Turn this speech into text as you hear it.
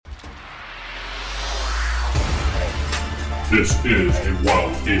This is a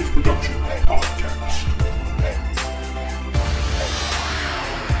Wild Age Production podcast.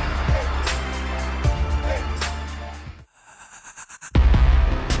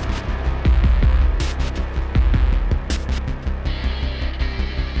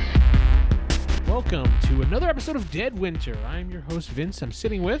 Welcome to another episode of Dead Winter. I'm your host, Vince. I'm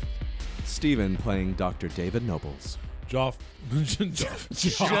sitting with... Steven playing Dr. David Nobles. Jeff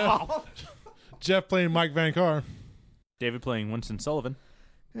playing Mike Van Car. David playing Winston Sullivan.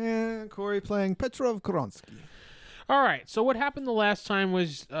 And Corey playing Petrov Koronsky. All right, so what happened the last time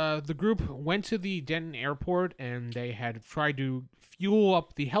was the group went to the Denton airport and they had tried to fuel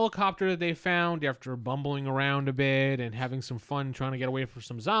up the helicopter that they found after bumbling around a bit and having some fun trying to get away from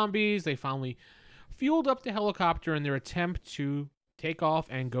some zombies. They finally fueled up the helicopter in their attempt to take off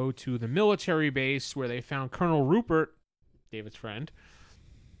and go to the military base where they found Colonel Rupert, David's friend,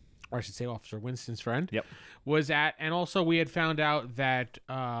 or I should say Officer Winston's friend, was at. And also we had found out that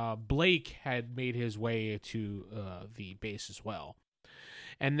Blake had made his way to the base as well.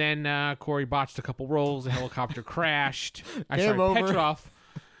 And then Corey botched a couple rolls. The helicopter crashed. Petrov.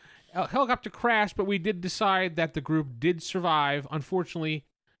 Helicopter crashed, but we did decide that the group did survive. Unfortunately,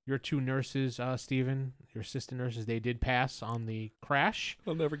 your two nurses, Steven, your assistant nurses, they did pass on the crash.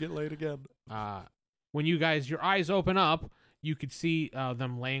 I'll never get laid again. When you guys, your eyes open up, you could see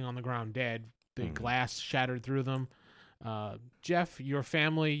them laying on the ground dead. The glass shattered through them. Jeff, your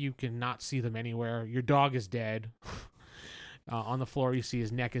family, you cannot see them anywhere. Your dog is dead. On the floor, you see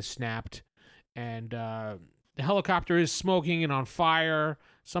his neck is snapped. And the helicopter is smoking and on fire.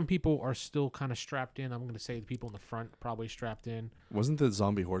 Some people are still kind of strapped in. I'm going to say the people in the front probably strapped in. Wasn't the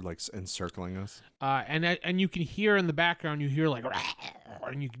zombie horde like encircling us? And you can hear in the background, you hear like,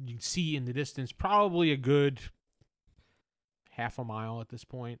 and you can see in the distance probably a good half a mile at this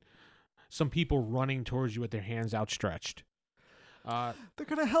point. Some people running towards you with their hands outstretched. They're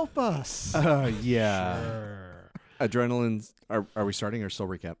going to help us. Yeah. Sure. Adrenaline. Are we starting or still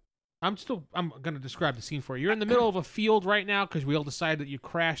recap? I'm going to describe the scene for you. You're in the middle of a field right now because we all decided that you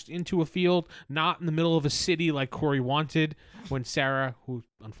crashed into a field, not in the middle of a city like Corey wanted when Sarah, who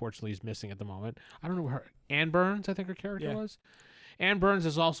unfortunately is missing at the moment, I don't know her, Ann Burns, I think her character was. Ann Burns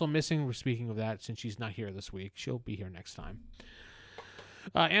is also missing. We're speaking of that since she's not here this week. She'll be here next time.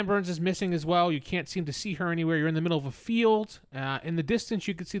 Ann Burns is missing as well. You can't seem to see her anywhere. You're in the middle of a field. In the distance,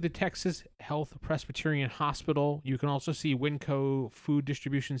 you can see the Texas Health Presbyterian Hospital. You can also see Winco Food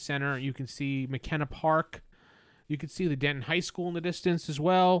Distribution Center. You can see McKenna Park. You can see the Denton High School in the distance as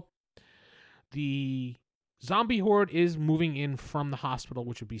well. The zombie horde is moving in from the hospital,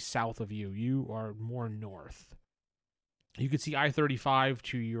 which would be south of you. You are more north. You can see I-35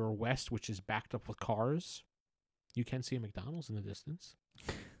 to your west, which is backed up with cars. You can see a McDonald's in the distance.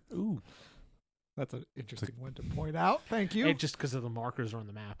 Ooh. That's an interesting one to point out. Thank you. Just because of the markers on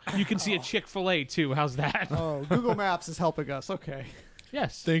the map. You can see a Chick-fil-A, too. How's that? Oh, Google Maps is helping us. Okay.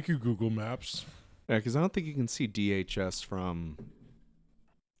 Yes. Thank you, Google Maps. Yeah, because I don't think you can see DHS from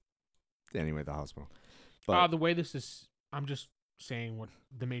the hospital. But The way this is, I'm just saying what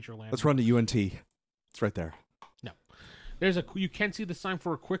the major land. let's run to UNT. It's right there. No. You can see the sign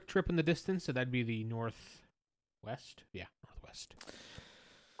for a quick trip in the distance, so that'd be the northwest. Yeah, northwest.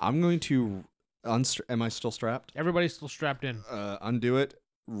 I'm going to am I still strapped? Everybody's still strapped in. Undo it.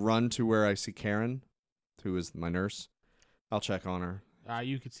 Run to where I see Karen, who is my nurse. I'll check on her.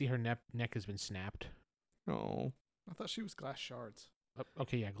 You can see her neck has been snapped. Oh. I thought she was glass shards.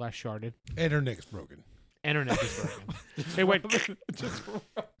 Okay, yeah, glass sharded. And her neck's broken. And her neck is broken. Hey, wait.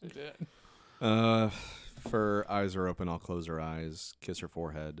 If her eyes are open, I'll close her eyes, kiss her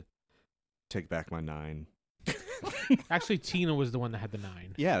forehead, take back my 9. Actually, Tina was the one that had the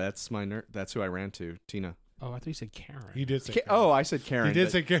 9. Yeah, that's my that's who I ran to, Tina. Oh, I thought you said Karen. He did say Karen. Oh, I said Karen. He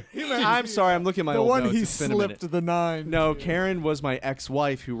did say Karen. I'm sorry, I'm looking at my The old one notes. he It's been a minute. slipped the 9. No, Karen was my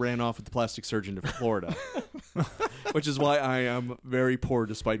ex-wife who ran off with the plastic surgeon to Florida, which is why I am very poor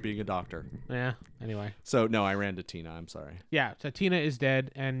despite being a doctor. Yeah, anyway. So, no, I ran to Tina. I'm sorry. Yeah, so Tina is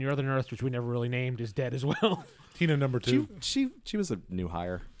dead, and your other nurse, which we never really named, is dead as well. Tina number 2. She was a new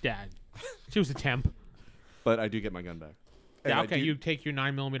hire, Yeah, she was a temp. but I do get my gun back. And Yeah, I okay, do- you take your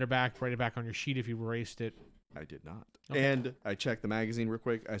 9mm back, write it back on your sheet if you erased it. I did not. Okay. And I checked the magazine real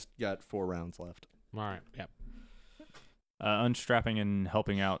quick. I got 4 rounds left. All right, yep. Unstrapping and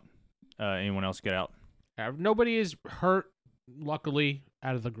helping out. Anyone else get out? Nobody is hurt, luckily,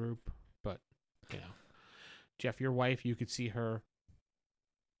 out of the group, but, Jeff, your wife, you could see her.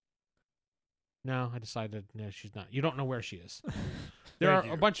 No, I decided, no, she's not. You don't know where she is. There are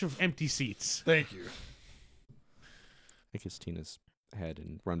Thank you. a bunch of empty seats. Thank you. I kiss Tina's head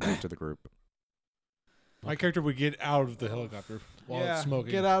and run back to the group. My character would get out of the helicopter while it's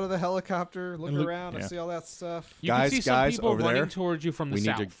smoking. Get out of the helicopter, look And look- around, and Yeah. see all that stuff. You Guys, can see some guys, people over running there. towards you from the We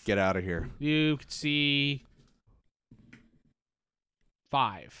south. need to get out of here. You could see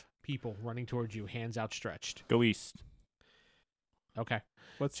 5 people running towards you, hands outstretched. Go east. Okay.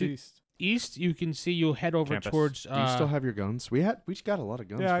 What's See- east? East, you can see you'll head over Campus. towards. Do you still have your guns? We got a lot of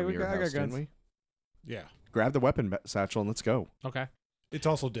guns Yeah, from I your got house, didn't guns. we? Yeah. Grab the weapon satchel and let's go. Okay. It's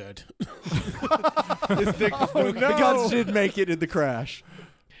also dead. His dick is broken. The guns did make it in the crash.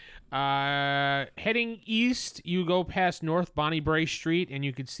 Heading east, you go past North Bonnie Bray Street, and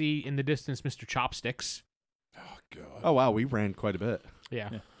you can see in the distance Mr. Chopsticks. Oh, God. Oh wow, we ran quite a bit. Yeah.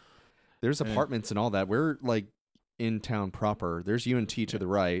 Yeah. There's And- apartments and all that. We're like in town proper. There's UNT to the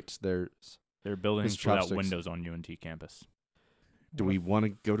right. There's. There are buildings Mr. without Chopsticks. windows on UNT campus. Do we want to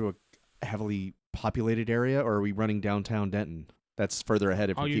go to a heavily populated area, or are we running downtown Denton? That's further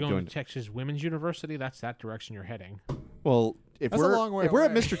ahead if Oh, we you're keep going going. to Texas Women's University? That's that direction you're heading. Well, if That's a we're long way if we're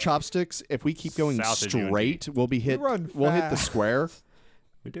at away. Mr. Chopsticks, if we keep going South of UNT. straight, we'll be hit. run We'll hit the fast. square.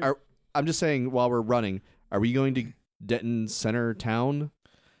 We do. I'm just saying, while we're running, are we going to Denton Center Town?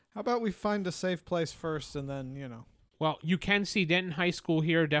 How about we find a safe place first, and then Well, you can see Denton High School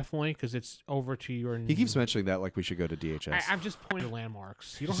here, definitely, because it's over to your... He keeps mentioning that like we should go to DHS. I'm just pointing to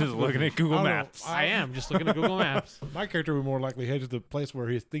landmarks. You don't Just have to go looking to- at Google I don't know. Maps. I am just looking at Google Maps. My character would more likely head to the place where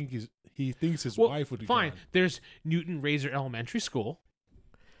he thinks his Well, wife would be fine. gone. There's Newton Razor Elementary School.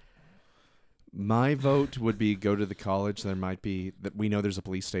 My vote would be go to the college. There might be that we know there's a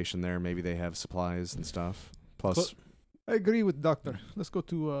police station there. Maybe they have supplies and stuff. Plus, I agree with Doctor. Let's go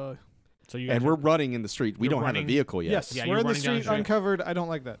to. So you guys and are- we're running in the street. We You're don't have running- a vehicle yet. Yes, Yeah, we're you're in the running down the street street. uncovered. I don't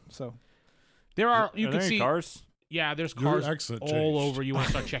like that. So there are you Are can there any see cars? yeah, there's Your cars accent all changed. over. You want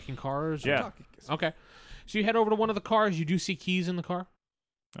to start checking cars? Yeah. Okay. So you head over to one of the cars. You do see keys in the car.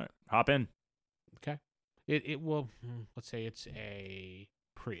 All right, hop in. Okay. It will let's say it's a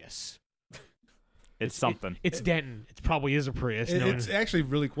Prius. It's something. It's Denton. It probably is a Prius. It's actually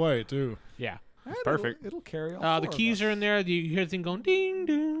really quiet too. yeah. perfect. It'll carry all The four of keys us. are in there. You hear the thing going ding,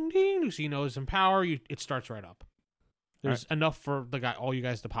 ding, ding. So you know there's some power. It starts right up. There's enough for all you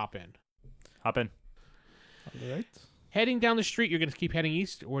guys to pop in. Hop in. All right. Heading down the street, you're gonna keep heading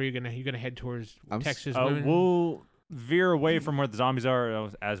east, or you're gonna head towards Texas. Women? We'll veer away from where the zombies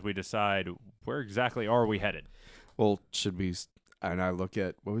are as we decide where exactly are we headed. Well, should we? And I look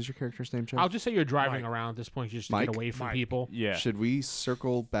at what was your character's name, Jeff? I'll just say you're driving Mike. around at this point, just to Mike? get away from Mike. people. Yeah. Should we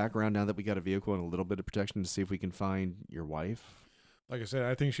circle back around now that we got a vehicle and a little bit of protection to see if we can find your wife? Like I said,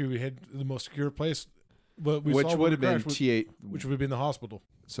 I think she would head to the most secure place. But we Which saw would when have we been crashed, T8. which would have been the hospital.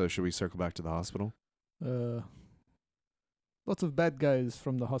 So should we circle back to the hospital? Lots of bad guys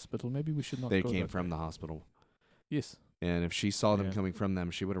from the hospital. Maybe we should not. They go came that from way. the hospital. Yes. And if she saw them Yeah. coming from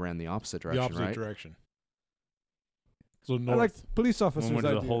them, she would have ran the opposite The direction, opposite right? direction. So I north. like police officers' One went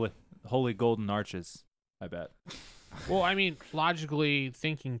to the idea. holy golden arches. I bet. Well, I mean, logically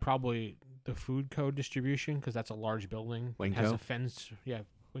thinking, probably the food code distribution, because that's a large building. It has Winco? a fence. Yeah,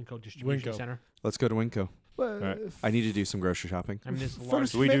 Winco Distribution Winco. Center. Let's go to Winco. Well, Right. I need to do some grocery shopping. I mean, there's a First- large.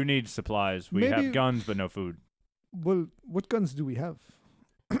 So we May- do need supplies. We maybe- have guns, but no food. Well, what guns do we have?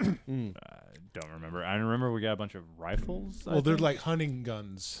 Mm. I don't remember. I remember we got a bunch of rifles. I Well, they're think. like hunting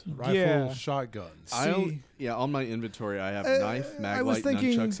guns, rifles, Yeah. shotguns. On my inventory, I have knife, I was maglite,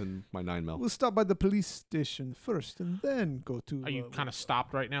 thinking- nunchucks, and my 9mm. We'll stop by the police station first, and then go to. Are you kind of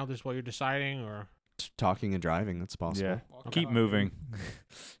stopped right now? This while you're deciding, or Talking and driving, that's possible. Yeah. Okay. Keep moving.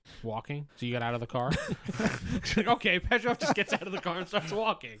 walking? So you got out of the car. Okay, Petrov just gets out of the car and starts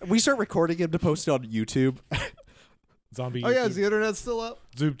walking. We start recording him to post it on YouTube. Zombie. Oh yeah, YouTube. is the internet still up?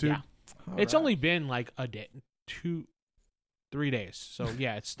 ZoobTube. Yeah. It's only been like a day, 3 days. So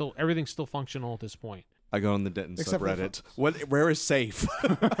yeah, it's still everything's still functional at this point. I go on the Denton Except for subreddit. Where is safe?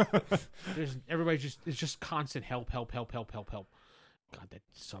 There's everybody's just it's just constant help. God, that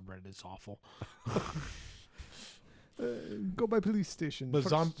subreddit is awful. Go by police station. But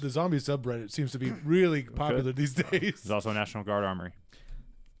first. the zombie subreddit seems to be really popular these days. There's also a National Guard armory.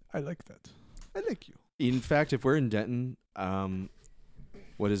 I like that. I like you. In fact, if we're in Denton,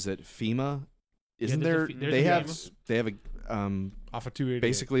 what is it? FEMA? Isn't there's a there? there's They a have FEMA. they have a Off of 288.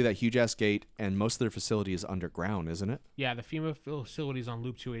 basically that huge ass gate, and most of their facility is underground, isn't it? Yeah, the FEMA facility's on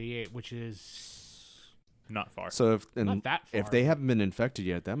Loop 288, which is Not far. So not that far. if they haven't been infected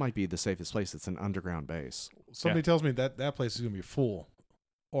yet, that might be the safest place. It's an underground base. Somebody tells me that place is going to be full,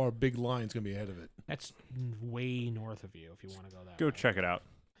 or a big line's going to be ahead of it. That's way north of you if you want to go that Go way. check it out.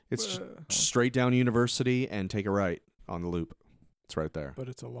 It's just straight down University and take a right on the loop. It's right there. But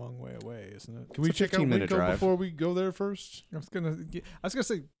it's a long way away, isn't it? Can we It's a check out 15-minute Winco drive. before we go there first? I was gonna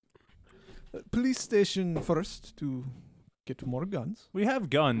say, Police station first to get more guns. We have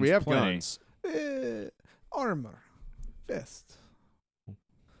guns. We have plenty. guns. Armor. Vest.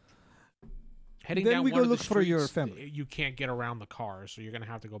 Heading Then down we one go of the look for your streets, family. You can't get around the cars, so you're gonna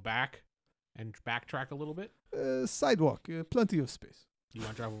have to go back and backtrack a little bit. Sidewalk. Plenty of space. You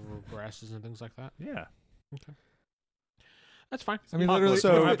want to drive over grasses and things like that. Yeah. That's fine. I mean, Apocalypse,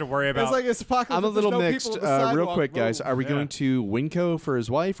 literally, we don't have to worry about. it's like it's apocalypse. I'm a if there's little no mixed. people on the Real sidewalk. quick, guys. Boom. Are we Yeah. going to Winco for his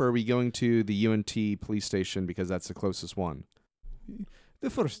wife, or are we going to the UNT police station because that's the closest one? The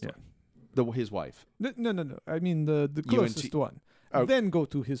first Yeah. His wife. one. No. I mean the closest one. Oh. Then go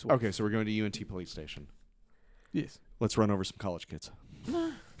to his wife. Okay, so we're going to UNT police station. Yes. Let's run over some college kids.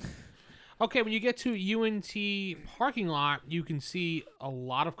 Okay, when you get to UNT parking lot, you can see a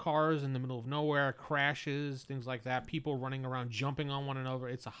lot of cars in the middle of nowhere, crashes, things like that. People running around, jumping on one another.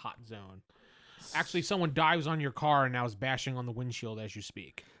 It's a hot zone. Actually, someone dives on your car and now is bashing on the windshield as you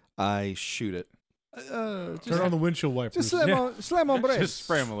speak. I shoot it. Turn on the windshield wipers. Just slam on brakes. Just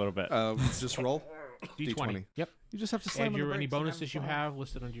spray them a little bit. Just roll. D20. Yep. You just have to slam And on the your any brakes and bonuses you fun. have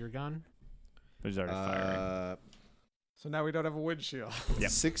listed under your gun. There's already firing. So now we don't have a windshield.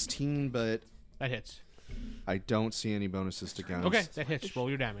 Yep. 16, but That hits. I don't see any bonuses to guns. Okay, that hits. Roll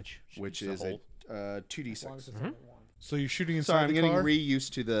your damage. Which is a 2d6. So you're shooting inside Sorry, I'm the getting car?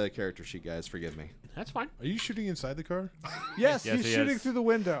 reused to the character sheet, guys. Forgive me. That's fine. Are you shooting inside the car? Yes, Yes, he's he shooting is. through the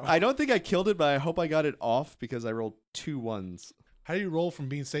window. I don't think I killed it, but I hope I got it off because I rolled 2 1s. How do you roll from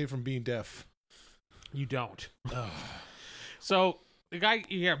being saved from being deaf? You don't. So the guy,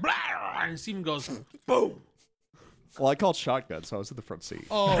 you hear, blah, and Steven goes, boom. Well, I called shotgun, so I was in the front seat.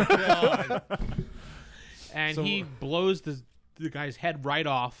 Oh, God. And So- he blows the guy's head right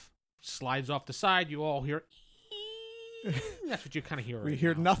off, slides off the side. You all hear, that's what you kind of hear. We right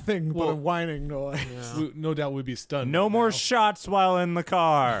hear now. nothing but a Well- whining noise. Yeah. No doubt we'd be stunned. No right more now. shots while in the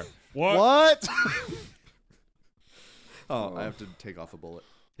car. What? Oh, I have to take off a bullet.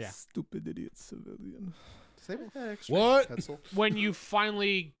 Yeah. Stupid idiot civilian. Say that extra What? pencil. When you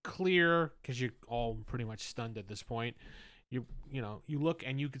finally clear, because you're all pretty much stunned at this point, you look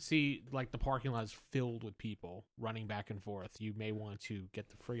and you can see like the parking lot is filled with people running back and forth. You may want to get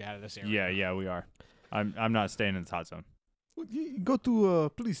the frig out of this area. Yeah, we are. I'm not staying in the hot zone. Well, you go to a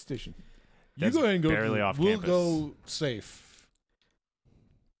police station. You That's go ahead and go. barely off we'll campus. go safe.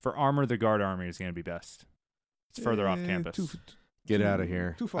 For armor, the guard army is going to be best. It's further off campus. Get out of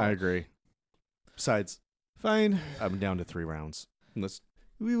here. Too far. I agree. Besides, Fine. I'm down to 3 rounds.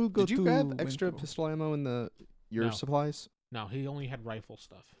 We will go Did you to grab extra Winco. pistol ammo in your No. supplies? No, he only had rifle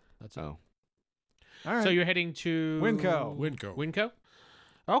stuff. That's it. Oh. All right. So you're heading to Winco. Winco.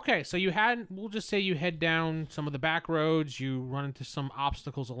 Okay, so we'll just say you head down some of the back roads. You run into some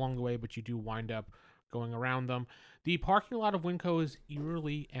obstacles along the way, but you do wind up going around them. The parking lot of Winco is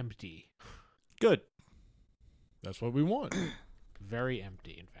eerily empty. Good. That's what we want. Very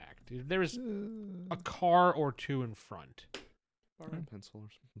empty, in fact. There is a car or two in front. Borrow a pencil or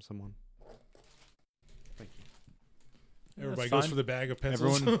from someone. Everybody That's goes fine. for the bag of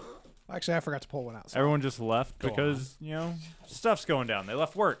pencils. Everyone, Actually, I forgot to pull one out. So everyone just left Go because stuff's going down. They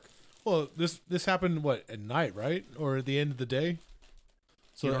left work. Well, this happened at night, right, or at the end of the day?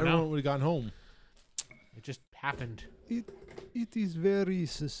 So You don't everyone know. would have gone home. It just happened. it is very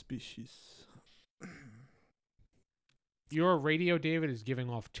suspicious. Your radio, David, is giving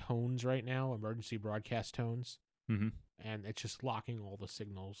off tones right now, emergency broadcast tones, Mm-hmm. and it's just locking all the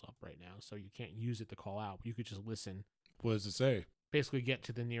signals up right now, so you can't use it to call out. You could just listen. What does it say? Basically get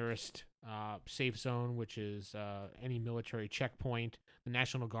to the nearest safe zone, which is any military checkpoint. The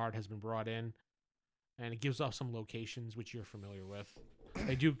National Guard has been brought in, and it gives off some locations which you're familiar with.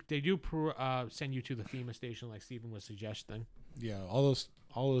 They do send you to the FEMA station, like Stephen was suggesting. Yeah, all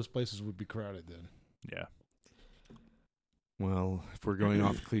those places would be crowded then. Yeah. Well, if we're going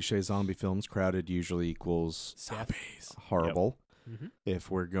off cliche zombie films, crowded usually equals Zombies. horrible. Mm-hmm. If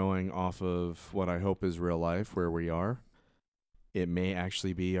we're going off of what I hope is real life, where we are, it may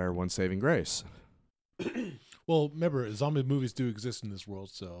actually be our one saving grace. Well, remember, zombie movies do exist in this world,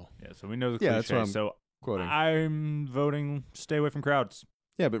 so Yeah. So we know the Yeah, that's cliche. what I'm So Quoting. I'm voting stay away from crowds.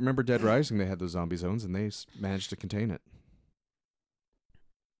 Yeah, but remember Dead Rising? They had those zombie zones, and they managed to contain it.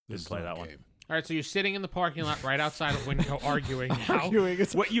 this Didn't play is our that one. game. All right, so you're sitting in the parking lot right outside of Winco arguing now. Arguing,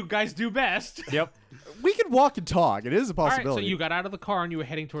 it's- What you guys do best. Yep. We can walk and talk. It is a All right, so possibility. you got out of the car and you were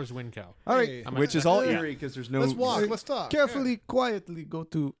heading towards Winco. All right. Hey, I'm which is all Yeah. eerie because there's no. let's walk. Let's talk. Carefully, quietly go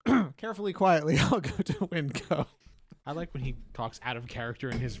to. Carefully, quietly, I'll go to Winco. I like when he talks out of character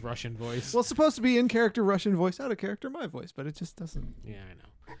in his Russian voice. Well, it's supposed to be in character Russian voice, out of character my voice, but it just doesn't. Yeah, I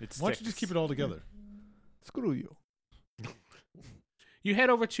know. It Why don't you just keep it all together? Screw you. You head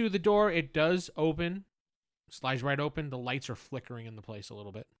over to the door. It does open. Slides right open. The lights are flickering in the place a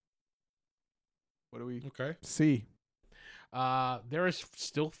little bit. What do we Okay. see? There is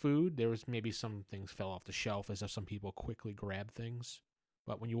still food. There was maybe some things fell off the shelf as if some people quickly grab things.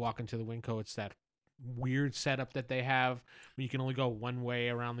 But when you walk into the Winco, it's that weird setup that they have where you can only go one way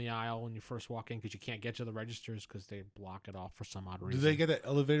around the aisle when you first walk in because you can't get to the registers because they block it off for some odd Do reason. they get that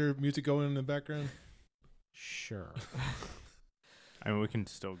elevator music going in the background? Sure. I mean, we can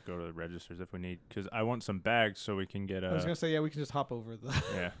still go to the registers if we need, because I want some bags so we can get I was gonna say, yeah, we can just hop over the.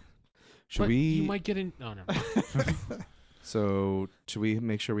 yeah. Should But we? You might get in. No, no. So should we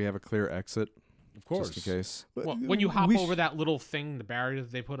make sure we have a clear exit Of course. just in case? Well, when you hop We over that little thing, the barrier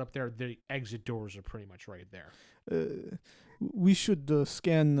that they put up there, the exit doors are pretty much right there. We should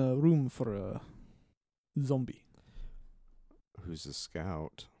scan the room for a zombie. Who's the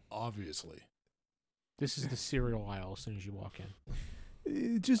scout? Obviously. This is the cereal aisle as soon as you walk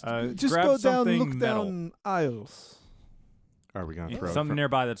in. Just grab go down, something look metal. down aisles. Are we gonna Yeah, throw? something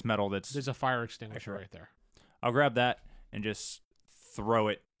nearby that's metal. That's There's a fire extinguisher Sure. right there. I'll grab that and just throw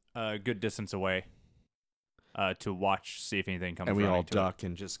it a good distance away to watch, see if anything comes. and we all running to it. duck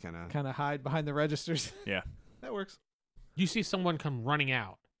and just kind of. Kind of hide behind the registers. Yeah. That works. You see someone come running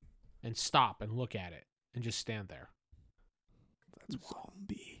out and stop and look at it and just stand there.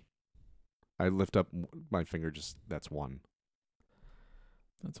 Zombie. I lift up my finger. Just that's one.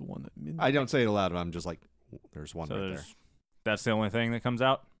 That's one at midnight. I don't say it aloud. But I'm just like, there's one So right there. that's the only thing that comes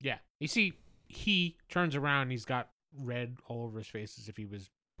out. Yeah. You see, he turns around and he's got red all over his face as if he was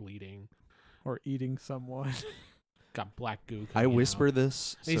bleeding. Or eating someone. Got black goo. I coming whisper out.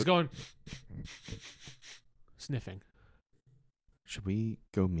 this. And he's so- going, sniffing. Should we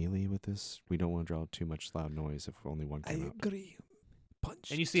go melee with this? We don't want to draw too much loud noise if only one I came out. agree. Punch.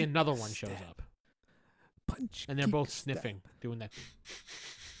 And you see kick, another one shows stab. up. Punch. And they're kick, both stab. sniffing, doing that.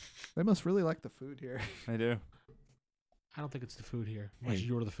 They must really like the food here. I do. I don't think it's the food here. Much Hey.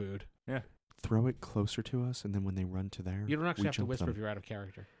 you're the food. Throw it closer to us, and then when they run to there, You don't actually we have to jump whisper them. if you're out of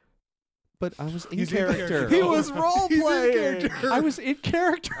character. But I was in He's in character. character. He was role He's in playing. character. I was in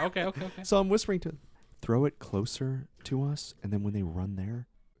character. Okay. So I'm whispering to throw it closer to us, and then when they run there,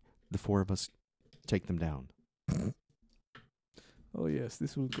 the four of us take them down. Oh yes,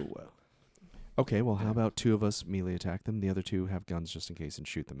 this will go well. Okay, well, how about two of us melee attack them? The other two have guns just in case and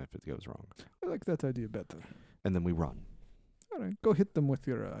shoot them if it goes wrong. I like that idea better. And then we run. All right, go hit them with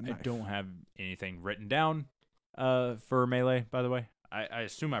your I knife. don't have anything written down for melee, by the way. I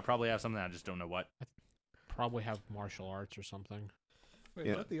assume I probably have something. I just don't know what. Probably have martial arts or something. Wait,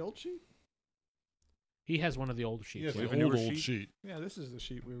 Yeah. is that the old sheet? He has one of the older sheets. Yes, We the have a newer old sheet? sheet. Yeah, this is the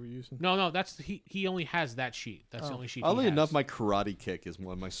sheet we were using. No, that's he only has that sheet. That's the Oh. only sheet. Oddly he has. enough, my karate kick is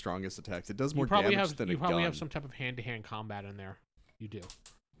one of my strongest attacks. It does more you probably damage have than you a probably gun. have some type of hand-to-hand combat in there. You do.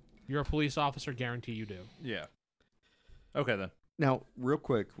 You're a police officer. Guarantee you do. Yeah. Okay then. Now, real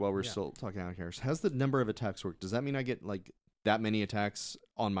quick, while we're Yeah. still talking out here, has the number of attacks worked? Does that mean I get like that many attacks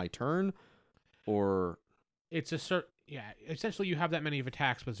on my turn, or It's a certain essentially you have that many of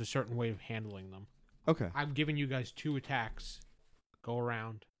attacks, but it's a certain way of handling them. okay? I'm giving you guys 2 attacks. Go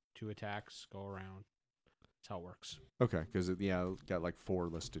around. 2 attacks. Go around. That's how it works. Okay, because I got like 4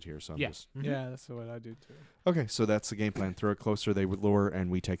 listed here, so I'm Yeah. just Mhm. Yeah, that's what I do too. okay. So that's the game plan. Throw it closer, they would lure,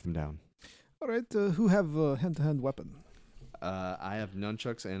 and we take them down. All right, who have a hand-to-hand weapon? I have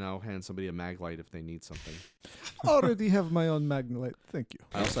nunchucks, and I'll hand somebody a mag light if they need something. Already have my own magnolite. Thank you.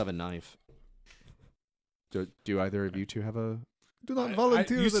 I also have a knife. Do either of you two have a? Do not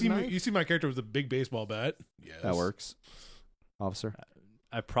volunteer you the see knife. you see my character with a big baseball bat. Yes. That works, officer.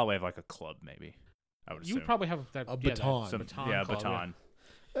 I probably have like a club, maybe. I would You assume. would probably have that A yeah, that baton. Some, baton yeah, club, baton.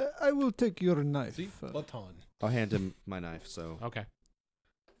 I will take your knife. See, baton. I'll hand him my knife. So Okay.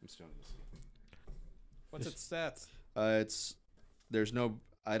 I'm still on this. What's its stats? I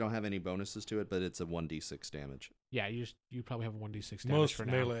don't have any bonuses to it, but it's a 1d6 damage. Yeah, you probably have a 1d6 damage Most for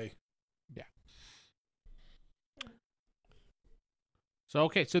now. melee. So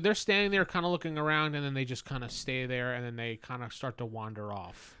okay, so they're standing there, kind of looking around, and then they just kind of stay there, and then they kind of start to wander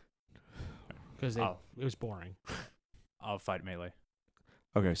off because it was boring. I'll fight melee.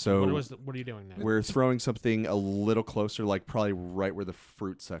 Okay, so What are you doing now? we're throwing something a little closer, like probably right where the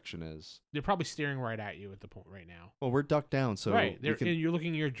fruit section is. They're probably staring right at you at the point right now. Well, we're ducked down, so right, we can, and you're looking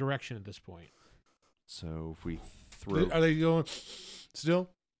in your direction at this point, so if we throw, Are they going still?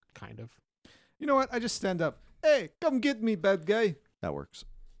 kind of. You know what? I just stand up. Hey, come get me, bad guy. that works.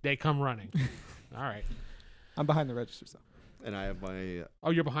 They come running. All right. I'm behind the registers though. And I have my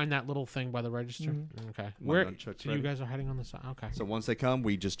Oh, you're behind that little thing by the register. Mhm. Okay. My Where? nunchucks So you ready. guys are hiding on the side. Okay. so once they come,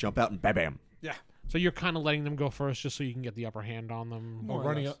 we just jump out and bam bam. So you're kind of letting them go first just so you can get the upper hand on them. More Or or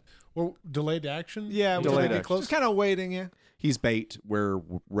running less. up. Or delayed action? Yeah, Delayed we're action. close. Just kind of waiting. Yeah. He's bait. We're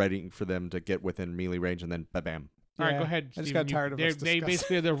ready for them to get within melee range, and then bam. All right, Yeah. go ahead. I just Steven. got tired of us They discussing.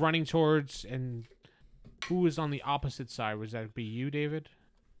 basically they're running towards, and who is on the opposite side? Was that be you, David?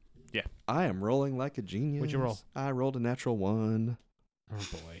 I am rolling like a genius. What'd you roll? I rolled a natural 1. Oh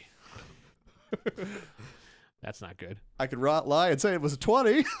boy, that's not good. I could lie and say it was a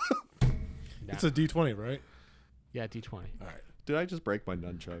 20. It's a D20, right? Yeah, D20 All right. Did I just break my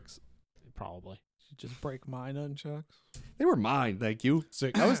nunchucks? probably. Just break my nunchucks. They were mine, thank you.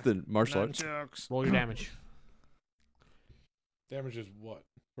 6. I was the martial arts. Roll your damage. Damage is what?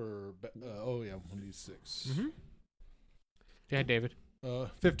 For 1d6. Mm-hmm. Go ahead, David.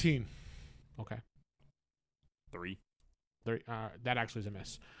 15. Okay. 3. That actually is a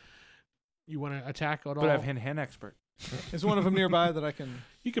miss. You want to attack at all? But I have hand expert. Is one of them nearby that I can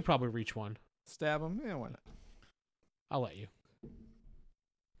You could probably reach one. stab him? Yeah, why not? I'll let you.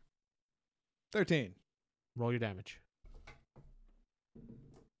 13. Roll your damage.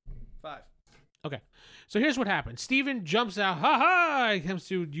 5. So here's what happens. Steven jumps out. Ha ha! He comes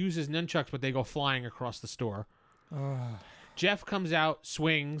to use his nunchucks, but they go flying across the store. Jeff comes out,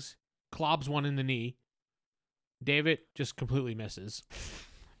 swings, clobs one in the knee. David just completely misses.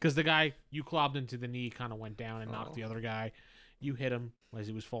 Because the guy you clobbed into the knee kind of went down and knocked the other guy. You hit him as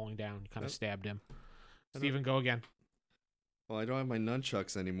he was falling down. You kind of stabbed him. Steven, go again. Well, I don't have my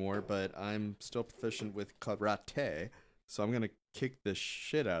nunchucks anymore, but I'm still proficient with karate, so I'm going to kick the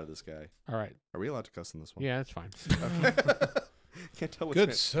shit out of this guy. All right. Are we allowed to cuss on this one? Yeah, that's fine. Can't tell which Good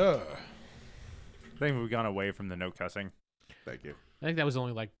man- sir. I think we've gone away from the no cussing. Thank you. I think that was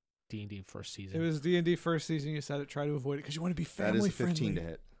only like D&D first season. It was D&D first season. You said it. Try to avoid it because you want to be That family is a 15 friendly. to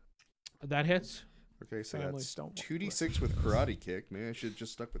hit. That hits? Okay, so Families that's don't 2d6 with karate kick. Maybe I should have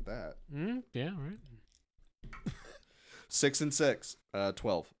just stuck with that. Yeah, all right. 6 and 6.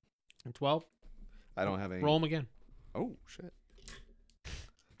 12. And 12? I don't have any. Roll them again. Oh, shit.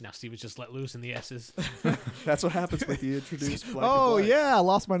 Now Steven's just let loose in the S's. That's what happens when you introduce black Oh and yeah, I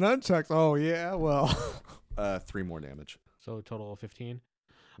lost my nunchucks. Oh yeah, well. black. 3 more damage. So a total of 15.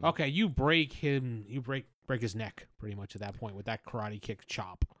 Okay, you break him. You break his neck pretty much at that point with that karate kick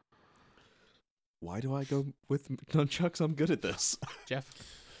chop. Why do I go with nunchucks? I'm good at this. Jeff?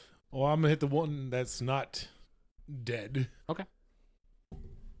 Oh, I'm going to hit the one that's not dead. Okay.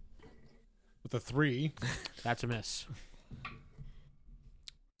 With a 3. That's a miss.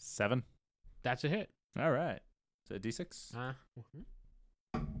 7. That's a hit. All right. So D6.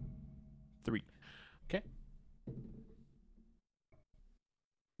 3.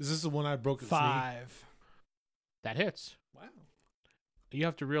 Is this the one I broke at 5. That hits. Wow. You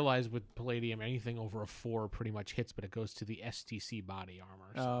have to realize with Palladium, anything over a 4 pretty much hits, but it goes to the STC body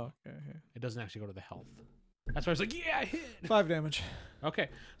armor. So Oh, okay. it doesn't actually go to the health. That's why I was like, yeah, I hit. 5 damage. Okay,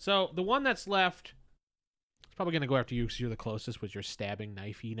 so the one that's left is probably going to go after you because you're the closest with your stabbing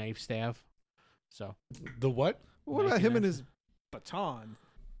knife staff. So 3? The what? What about him and his baton?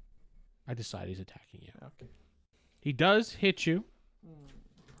 I decide he's attacking you. Okay. He does hit you.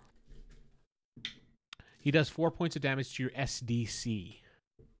 He does 4 points of damage to your SDC.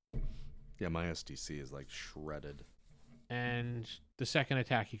 Yeah, my SDC is like shredded. And the second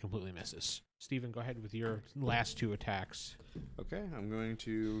attack, he completely misses. Steven, go ahead with your last 2 attacks. Okay, I'm going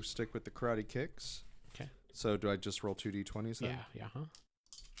to stick with the karate kicks. Okay. So do I just roll 2d20s then? Yeah,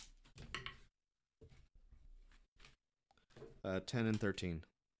 huh? 10 and 13.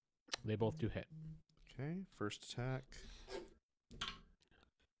 They both do hit. Okay, first attack.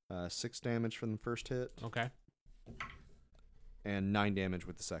 6 damage from the first hit, Okay. and 9 damage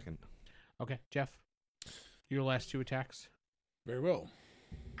with the second. Okay, Jeff, your last 2 attacks. Very well.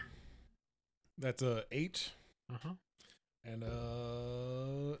 That's a 8 Uh-huh. and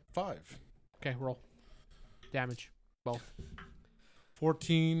a 5. Okay, roll. Damage. Both.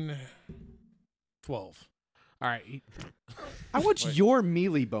 14, 12. All right, I want your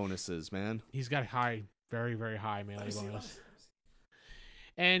melee bonuses, man. he's got high, very, very high melee bonus.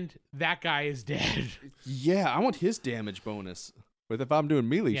 And that guy is dead. Yeah, I want his damage bonus. With if I'm doing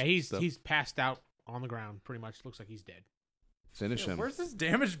melee Yeah, stuff. he's passed out on the ground. Pretty much looks like he's dead. Finish him. Where's this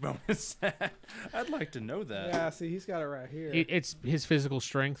damage bonus at? I'd like to know that. Yeah, see, he's got it right here. It's his physical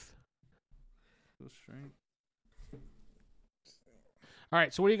strength. All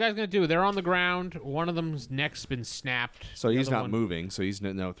right, so what are you guys gonna do? They're on the ground. One of them's neck's been snapped. So The he's other not one- moving, so he's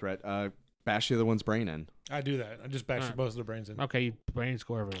no threat. Bash the other one's brain in. I do that. I just bash Alright. both of the brains in. Okay, brains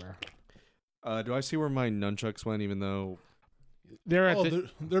go everywhere. Do I see where my nunchucks went, even though... They're at Oh, the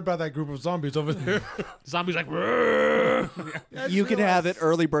they're about that group of zombies over there. zombies like. "Rrrr." You can have it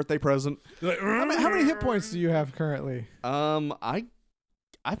early birthday present. They're like, How many hit points do you have currently?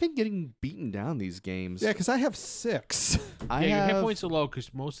 I've been getting beaten down these games. Yeah, because I have 6. I Yeah, your hit have- points are low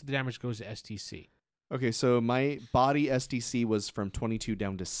because most of the damage goes to STC. Okay, so my body SDC was from 22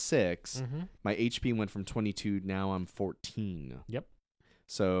 down to 6. Mm-hmm. My HP went from 22. Now I'm 14. Yep.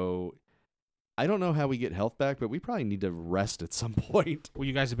 So I don't know how we get health back, but we probably need to rest at some point. Well,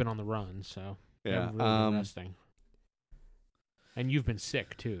 you guys have been on the run, so you Yeah. haven't really been resting. And you've been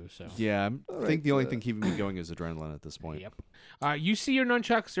sick too, so. Yeah. I All think the right, only thing keeping me going is adrenaline at this point. Yep. You see your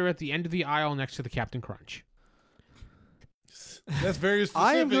nunchucks. They're at the end of the aisle next to the Captain Crunch. That's very specific.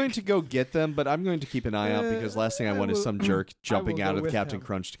 I am going to go get them, but I'm going to keep an eye out because last thing I I want is will- some jerk jumping will out go of with Captain him.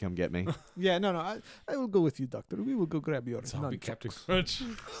 Crunch to come get me. Yeah, no. I will go with you, Doctor. We will go grab your Zombie nunchucks. Captain Crunch.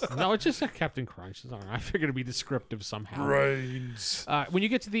 No, it's just a Captain Crunch. I figured it'd be descriptive somehow. Brains. When you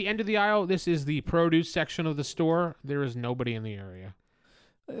get to the end of the aisle, this is the produce section of the store. There is nobody in the area.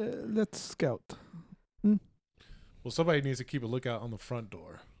 Let's scout. Well, somebody needs to keep a lookout on the front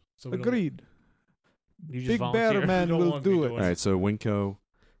door. So we don't- Agreed. You just Big volunteer. Bear Man You don't will want me do it. doing All right, so Winco,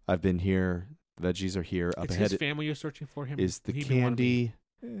 I've been here. Veggies are here. Up It's ahead his family you're searching for him. is the He didn't wanna be-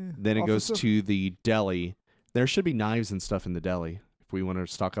 candy. Then it goes to the deli. There should be knives and stuff in the deli. If we want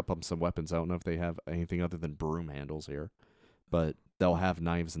to stock up on some weapons, I don't know if they have anything other than broom handles here, but they'll have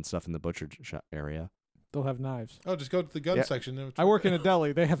knives and stuff in the butcher shop area. They'll have knives. Oh, just go to the gun Yeah. section. I work in a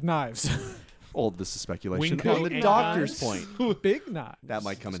deli. They have knives. Oh, this is speculation. Winco On the and doctor's guns. point, Big knives. that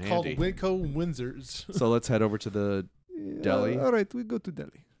might come in It's called handy. Winco Windsors. So let's head over to the deli. All right, we go to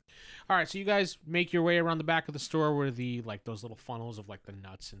deli. All right, so you guys make your way around the back of the store where the like those little funnels of like the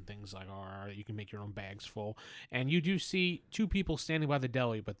nuts and things like are. You can make your own bags full, and you do see 2 people standing by the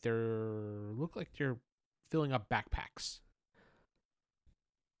deli, but look like they're filling up backpacks.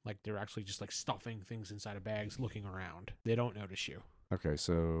 Like they're actually just like stuffing things inside of bags, looking around. They don't notice you. Okay,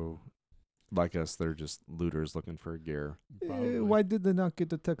 so like us, they're just looters looking for gear. Probably. Why did they not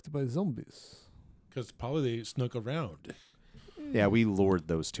get attacked by zombies? Because probably they snuck around. Yeah, we lured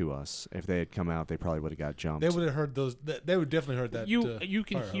those to us. If they had come out, they probably would have got jumped. They would have heard those. They would definitely heard that. You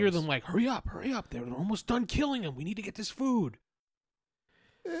can fire hear hose. them like, hurry up! They're almost done killing him. We need to get this food.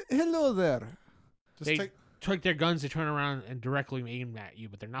 Hello there. Just Take their guns, they turn around and directly aim at you,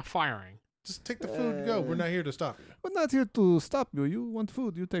 but they're not firing. take the food and go. We're not here to stop you. We're not here to stop you. You want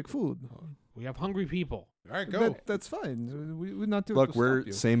food, you take food. We have hungry people. All right, go. That's fine. We're not here Look, to we're stop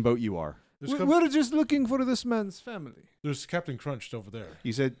you. same boat you are. We're just looking for this man's family. There's Captain Crunched over there.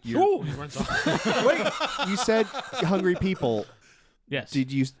 You said you Ooh, he runs off. wait. You said hungry people. Yes.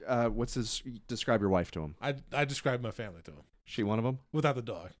 Did you? What's this? Describe your wife to him. I described my family to him She one of them? without the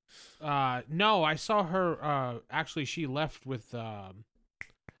dog. No, I saw her. Actually, she left with the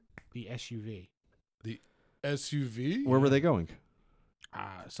SUV. SUV. Where were they going?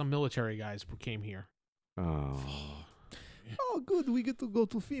 Some military guys came here. Oh, Oh, good. We get to go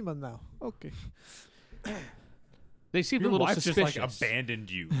to FEMA now. Okay. They seemed a Your little wife just suspicious. like abandoned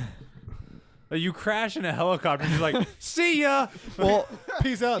you. Like, you crash in a helicopter and she's like, see ya. well,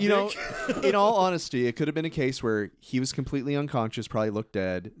 Peace out. you know, Dick. in all honesty, it could have been a case where he was completely unconscious, probably looked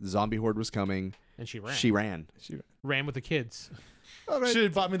dead. The zombie horde was coming. And she ran. She ran. ran with the kids. All right. Should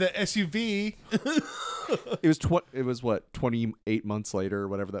have bought me that SUV. It was what 28 months later, or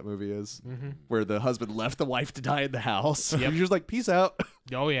whatever that movie is, Mm-hmm. where the husband left the wife to die in the house. Yep. He was just like, "Peace out."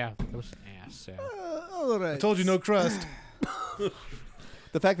 Oh yeah, that was an ass. Yeah. All right. I told you no crust.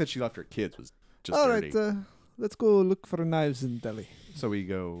 The fact that she left her kids was just All dirty. right. Let's go look for knives in deli. So we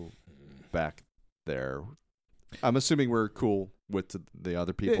go back there. I'm assuming we're cool with the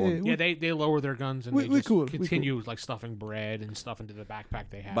other people. Yeah, Yeah, they lower their guns and we- they we just cool, we continue like stuffing bread and stuff into the backpack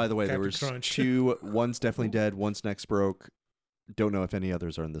they have. By the way, there Captain was Crunch. 2. One's definitely dead. One's neck's broke. Don't know if any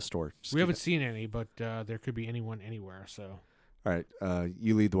others are in the store. Just we keep haven't it- seen any, but there could be anyone anywhere. So All right,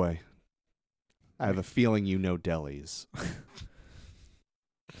 you lead the way. I have a feeling you know delis.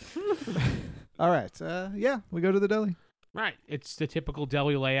 All right. Yeah, we go to the deli. right, it's the typical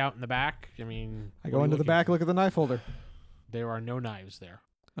deli layout in the back. I mean, I what go are you into the looking back, for? look at the knife holder. There are no knives there.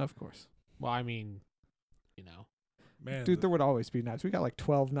 Of course. Well, I mean, you know, Man, Dude, there would always be knives. We got like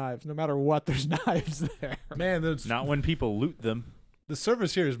 12 knives. No matter what, there's knives there. man, Not when people loot them. the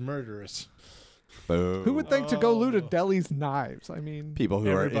service here is murderous. Boom. Who would think to go loot a Oh. deli's knives? I mean, People who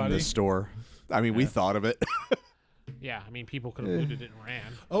are in Everybody. the store. I mean, we Yeah. thought of it. yeah. I mean, people could have Eh. looted it and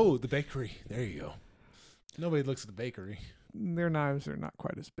ran. Oh, the bakery. There you go. Nobody looks at the bakery. their knives are not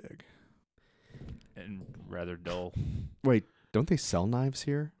quite as big. And rather dull. Wait, don't they sell knives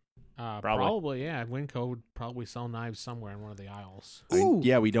here? Probably, yeah. Winco would probably sell knives somewhere in one of the aisles. Ooh.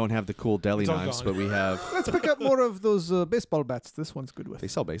 Yeah, we don't have the cool deli It's all knives, gone. but we have. Let's pick up more of those baseball bats. This one's good with. They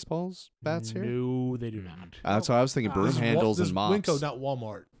sell baseballs bats here. No, they do not. That's why I was thinking broom This is handles this and mops. Winco, not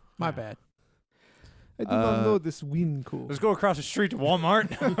Walmart. My Yeah. bad. I do not know this Winco. Let's go across the street to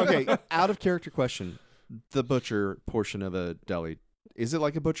Walmart. Okay, out of character question. The butcher portion of a deli, is it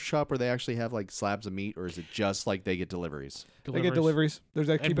like a butcher shop where they actually have like slabs of meat, or is it just like they get deliveries? They get deliveries. There's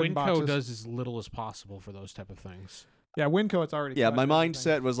actually And been Winco boxes. does as little as possible for those type of things. Yeah, Winco, it's already. Yeah, cut my and everything.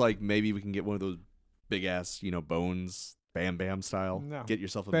 mindset was like maybe we can get one of those big ass, bones, Bam Bam style. No. Get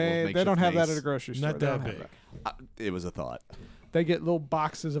yourself a little They makeshift don't have that mace. at a grocery store. Not They that don't have big. that. It was a thought. They get little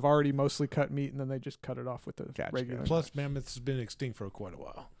boxes of already mostly cut meat, and then they just cut it off with the Gotcha, regular. Plus, mammoths has been extinct for quite a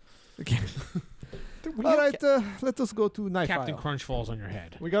while. All right, let us go to knife Captain aisle. Crunch falls on your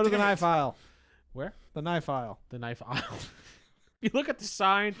head. We go to the knife aisle. Where? The knife aisle. The knife aisle. You look at the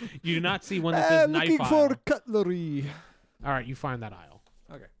sign, you do not see one that says knife looking aisle. for cutlery. All right, you find that aisle.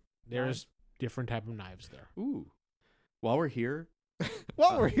 Okay. There's different type of knives there. Ooh. While we're here,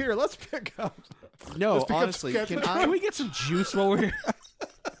 While we're here, let's pick up. no, Let's pick up honestly, Captain can Can I? we get some juice while we're here?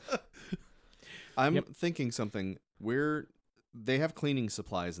 I'm Yep. thinking something. They have cleaning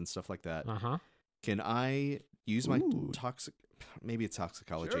supplies and stuff like that. Uh-huh. Can I use my Ooh. maybe it's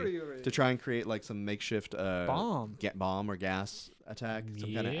toxicology to try and create like some makeshift Bomb. bomb or gas attack,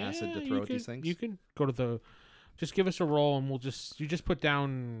 some kind of acid to throw at these things? You can go to the... Just give us a roll and you just put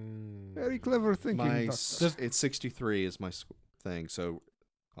down... Very clever thinking. My Doctor. it's 63 is my thing, so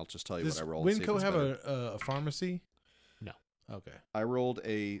I'll just tell you Does what I rolled. see if Winco it's have better. a pharmacy? No. Okay. I rolled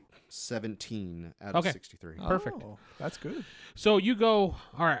a 17 out Okay. of 63. Perfect. Oh, that's good. So you go,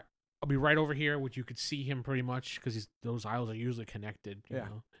 all right, I'll be right over here, which you could see him pretty much because those aisles are usually connected. You Yeah.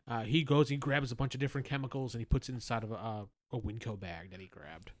 know? He goes, he grabs a bunch of different chemicals, and he puts it inside of a Winco bag that he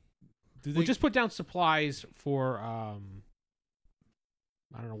grabbed. Do We'll just put down supplies for, I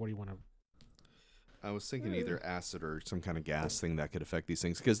don't know, what do you want to... I was thinking either acid or some kind of gas thing that could affect these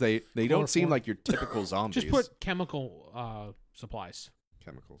things because they don't seem Chloroform. like your typical zombies. Just put chemical supplies.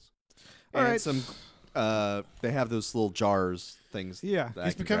 chemicals. All And right. some they have those little jars things. Yeah. that I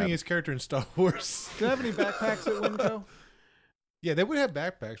He's can becoming grab. his character in Star Wars. Do you have any backpacks at Winco? Yeah, they would have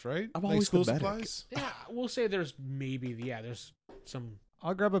backpacks, right? I'm like always the school medic. supplies. Yeah, we'll say there's there's some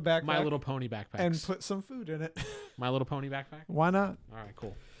I'll grab a backpack My Little Pony backpacks. and put some food in it. My Little Pony backpack? Why not? All right,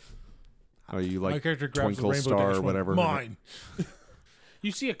 cool. Are you My like character grabs the Twinkle Rainbow Star Dash or one. whatever? Mine.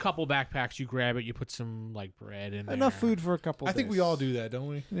 You see a couple backpacks, you grab it, you put some like bread in there. Enough food for a couple I think we days. all do that, don't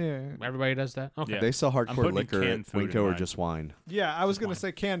we? Yeah. Everybody does that? Okay. Yeah. They sell hardcore putting liquor at canned food in Winco or mine. just wine. Yeah, I was Just going wine. to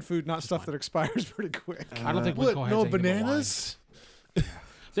say canned food, not stuff wine. that expires pretty quick. I don't think What? Winco has No anything but wine. bananas?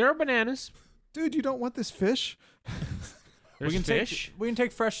 There are bananas. Dude, you don't want this fish? There's we can fish. we can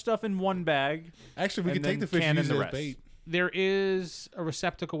take fresh stuff in one bag. Actually, we And could take then the fish can and use in it the as rest. bait. There is a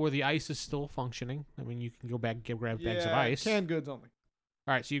receptacle where the ice is still functioning. I mean, you can go back and grab bags of ice. Canned goods only.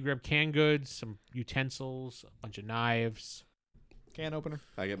 All right, so you grab canned goods, some utensils, a bunch of knives, Can opener.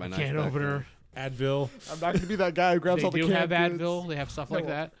 I get my a knife can back opener. Advil. I'm not going to be that guy who grabs They all the do canned have goods. Advil. They have stuff like No.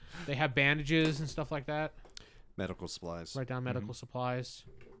 that. They have bandages and stuff like that. there. Medical supplies. Write down medical supplies.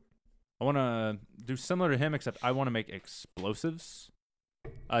 I want to do similar to him, except I want to make explosives.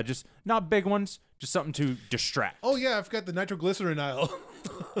 Just not big ones, just something to distract. Oh yeah, I forgot the nitroglycerin aisle.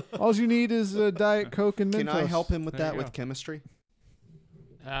 All you need is Diet Coke and Mentos. Can I help him with There that you with go. chemistry?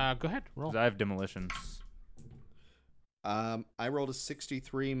 Go ahead, roll. 'Cause I have demolitions. I rolled a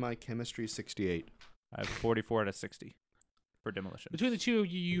 63. My chemistry 68. I have 44 out of 60 for demolition. Between the two of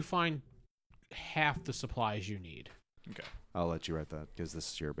you, you find half the supplies you need. I'll let you write that because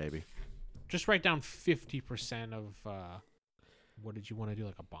this is your baby. Just write down 50% of what did you want to do,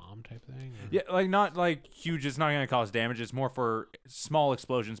 like a bomb type thing? Or- Yeah, like not like huge. It's not going to cause damage. It's more for small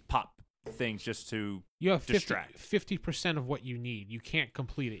explosions, pop things, just to. You have Distract. 50% of what you need. You can't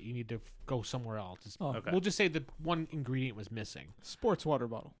complete it. You need to go somewhere else. Oh, Okay. We'll just say that one ingredient was missing, sports water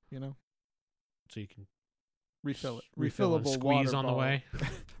bottle, you know? so you can Refill it. refill and Refillable squeeze water on the bottle. way.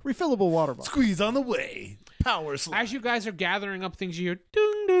 Refillable water bottle. Squeeze on the way. Power slide. As you guys are gathering up things, you hear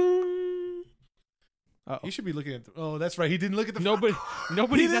ding ding. Uh-oh. He should be looking at. Oh, that's right. He didn't look at the. Nobody's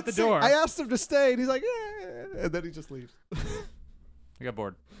He at the didn't say- door, I asked him to stay, and he's like, eh, and then he just leaves. I got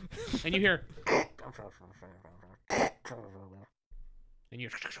bored. and you hear, and you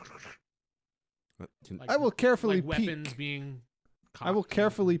Can- like, I will carefully like peek. weapons being. I will cocked.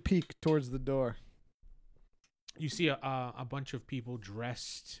 carefully peek towards the door. You see a bunch of people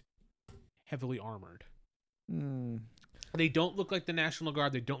dressed heavily armored. Hmm. They don't look like the National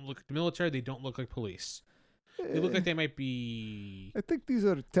Guard. They don't look like the military. They don't look like police. They look like they might be. I think these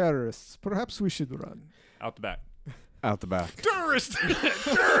are terrorists. Perhaps we should run. Out the back. Out the back. Tourist.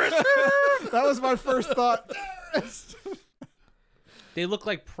 That was my first thought. They look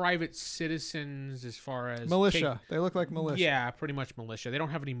like private citizens as far as Militia. They look like militia. Yeah, pretty much militia. They don't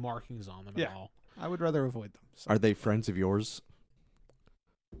have any markings on them Yeah. at all. I would rather avoid them. So. Are they friends of yours?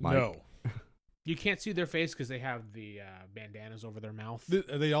 Mike? No. You can't see their face because they have the bandanas over their mouth.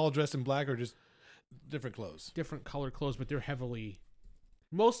 Are they all dressed in black or just different clothes? Different colored clothes, but they're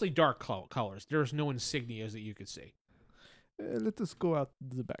mostly dark colors. There's no insignias that you could see. Let us go out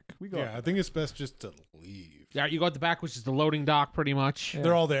the back. We go. Yeah, I think it's best just to leave. Yeah, you go at the back, which is the loading dock, pretty much. Yeah.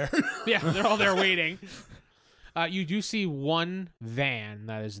 They're all there. Yeah, they're all there waiting. You do see one van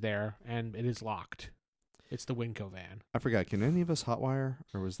that is there, and it is locked. It's the Winco van. I forgot. Can any of us hotwire,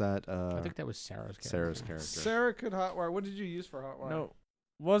 or was that I think that was Sarah's character. Sarah's character? Sarah could hotwire. What did you use for hotwire? No.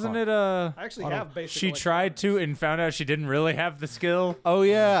 Wasn't Oh. it I actually have basic. she tried to electronics. and found out she didn't really have the skill? Oh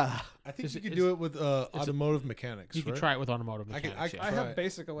yeah. I think Is you it- could is- do it with automotive mechanics. You can right? try it with automotive I can- mechanics. I yeah. I Try have it.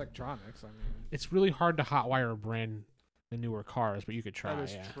 basic electronics. I mean, It's really hard to hotwire the newer cars, but you could try. that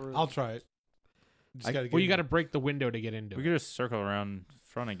is Yeah. true. I'll try it. Just I- gotta get Well, you in. got to break the window to get into We it. could just circle around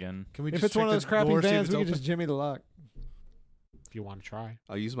front again. Can we If just it's one of check those the crappy door, see if vans, it's we can open? just jimmy the lock. If you want to try.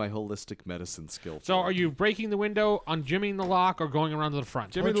 I'll use my holistic medicine skill. So, for are it. you breaking the window, unjimmying the lock, or going around to the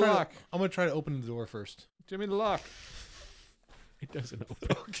front? Jimmy I'm the gonna try lock. I'm gonna try to open the door first. Jimmy the lock. It doesn't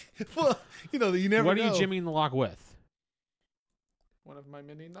open. Well, you never What know. are you jimmying the lock with? One of my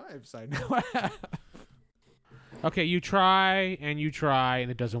many knives I know. Okay, you try, and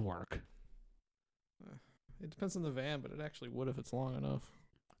it doesn't work. It depends on the van, but it actually would if it's long enough.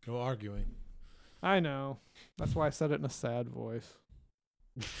 No arguing. I know. That's why I said it in a sad voice.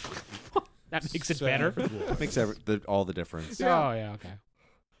 That makes it better. Makes all the difference. Yeah. Oh, yeah, okay.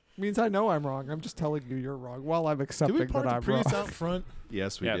 Means I know I'm wrong. I'm just telling you you're wrong while I'm Did accepting we park that the I'm Prius wrong. out front?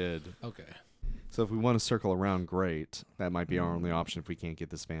 Yes, we Yep. did. Okay. So if we want to circle around, great. That might be our only option if we can't get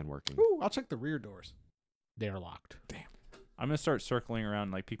this van working. Ooh, I'll check the rear doors. They're locked. I'm going to start circling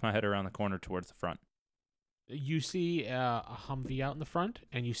around, like peek my head around the corner towards the front. You see a Humvee out in the front,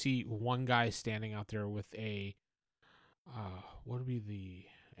 and you see one guy standing out there with a, what would be the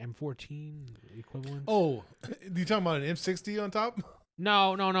M14 equivalent? Oh, you talking about an M60 on top?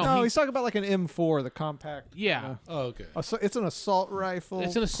 No. No, he's talking about like an M4, the compact. Yeah. Oh, okay. It's an assault rifle.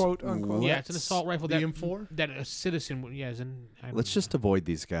 It's an quote unquote. Yeah, it's an assault rifle. The that, M4? That a citizen, Let's just avoid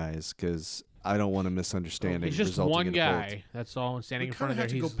these guys because I don't want a misunderstanding. It's just resulting one in a bolt. guy. That's all standing We in front kind of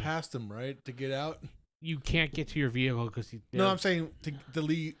of there. have to go past them, right, to get out? You can't get to your vehicle because No, I'm saying to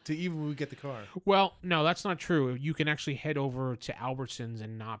leave to even when we get the car. Well, no, that's not true. You can actually head over to Albertsons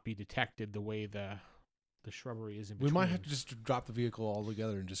and not be detected the way the shrubbery is in We between. might have to just drop the vehicle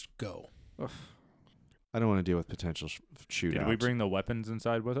altogether and just go. I don't want to deal with potential shootout. Did we bring the weapons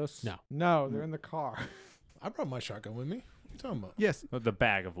inside with us? No. No, they're in the car. I brought my shotgun with me. What are you talking about? Yes, The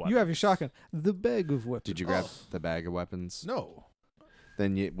bag of weapons. you have your shotgun. The bag of weapons. Did you grab the bag of weapons? No.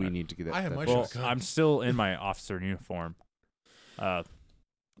 Then we need to get that. I have that- my Well, shotgun. I'm still in my officer uniform. All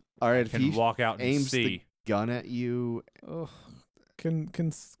right, if Can he walk out and aims the see. gun at you. Ugh. Can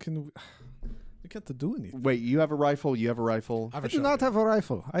we? We can't do anything. Wait, you have a rifle. You have a rifle. I have I a do not shotgun. have a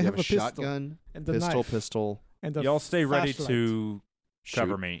rifle. I you have a pistol shotgun, and a pistol, knife pistol. and a Y'all stay ready flashlight. to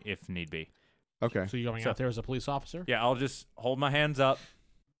cover Shoot. me if need be. Okay. So you're going So- out there as a police officer? Yeah, I'll just hold my hands up,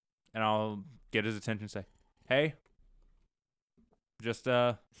 and I'll get his attention and say, "Hey, just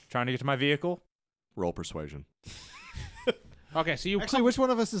trying to get to my vehicle." Roll persuasion. Okay, so you Actually, which one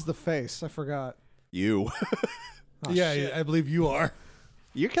of us is the face? I forgot. You. Oh, yeah, shit. I believe you are.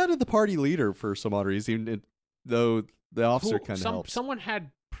 You're kind of the party leader for some odd reason, though the officer kind of helps. Someone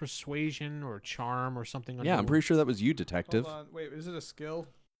had persuasion or charm or something. Yeah, I'm pretty sure that was you, detective. Hold on. Wait, is it a skill?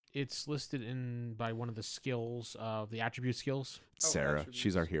 It's listed by one of the skills of the attribute skills. Sarah, attribute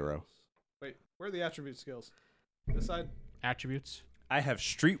she's our skills. hero. Wait, where are the attribute skills? This side? Attributes. I have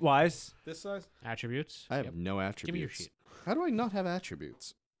streetwise. This side? Attributes. I have Yep. no attributes. Give me your sheet. How do I not have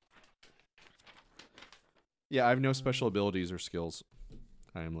attributes? Yeah, I have no special abilities or skills.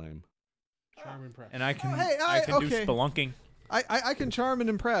 I am lame. Charm impress. And I can hey, I can okay. do spelunking. I can charm and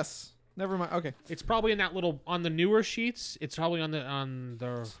impress. Never mind. Okay. It's probably in that little on the newer sheets. It's probably on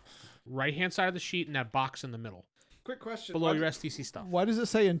the right hand side of the sheet in that box in the middle Quick question. below your STC stuff. Why does it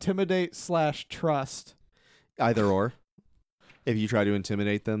say intimidate/trust? Either or. If you try to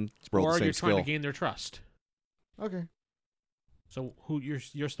intimidate them, roll Or the same you're trying skill. to gain their trust. Okay. So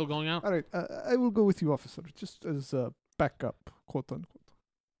you're still going out? All right. I will go with you, officer, just as a backup, quote unquote.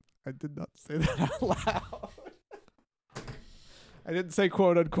 I did not say that out loud. I didn't say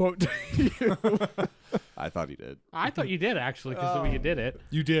quote unquote to you. I thought he did. I thought you did actually, because the way you did it.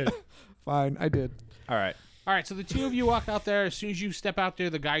 You did. Fine, I did. All right. All right, so the two of you walk out there. As soon as you step out there,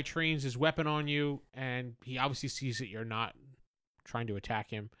 the guy trains his weapon on you, and he obviously sees that you're not trying to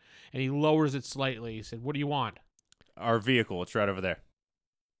attack him, and he lowers it slightly. He said, "What do you want?" Our vehicle, it's right over there.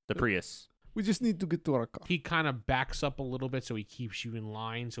 The Prius. We just need to get to our car. He kind of backs up a little bit so he keeps you in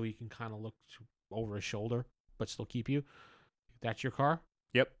line, so he can kind of look over his shoulder, but still keep you. That's your car?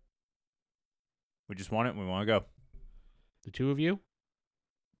 Yep. We just want it and we want to go. The two of you?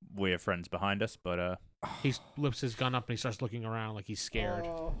 We have friends behind us, but He lifts his gun up and he starts looking around like he's scared.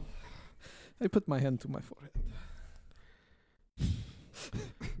 Oh. I put my hand to my forehead.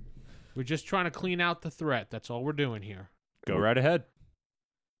 We're just trying to clean out the threat. That's all we're doing here. go right ahead.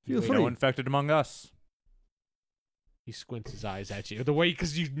 Feel Wait, free. No infected among us. He squints his eyes at you. The way,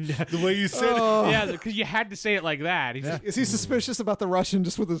 because you. The way you said Oh. Yeah, because you had to say it like that. He just, Is he suspicious about the Russian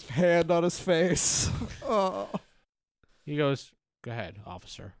just with his hand on his face? Oh. he goes, "Go ahead,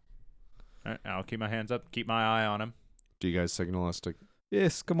 officer." All right, I'll keep my hands up, keep my eye on him. Do you guys signal us to?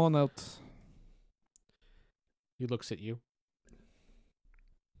 Yes, come on out. He looks at you.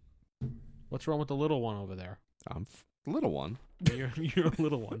 What's wrong with the little one over there? I'm little one. You're a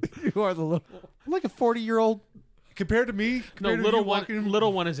little one. You are the little. I'm like a 40-year-old. Compared to me, No, compared to little you one. walking,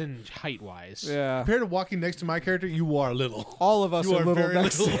 Little one is in height wise. Yeah. compared to walking next to my character, you are little. All of us You are are little very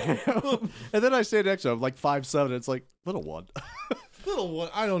next to little. him. And then I stand next to him, like 5'7". It's like little one. Little one.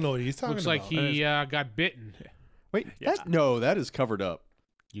 I don't know what he's talking Looks about. like he got bitten. Wait, Yeah. that is covered up.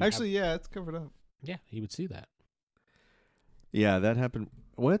 You Actually, yeah, it's covered up. yeah, he would see that. Yeah, that happened.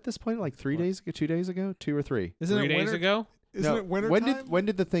 What at this point? Like 3 days ago, 2 days ago, 2 or 3. Isn't 3 it days winter? ago. Isn't No, it winter when time?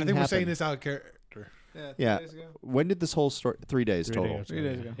 did the thing I think happen? we're saying this out of character. Yeah, Yeah. 3 days ago. When did this whole story? 3 days 3 total. days 3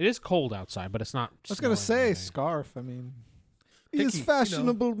 days ago. It is cold outside, but it's not. I was gonna snowing say or anything. scarf. I mean, Picky, he's you know.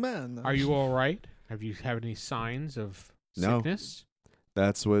 fashionable man. Are you all right? Have you had any signs of No. sickness?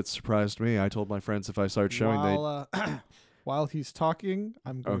 That's what surprised me. I told my friends if I started showing, While he's talking,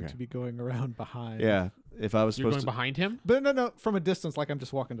 I'm going Okay. to be going around behind. yeah. If I was You're supposed going to, behind him. But no, from a distance, like I'm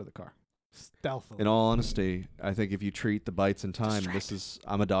just walking to the car, stealthily. in all honesty, I think if you treat the bites in time,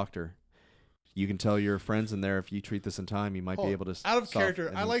 I'm a doctor. You can tell your friends in there if you treat this in time, you might Oh, be able to. Out of stop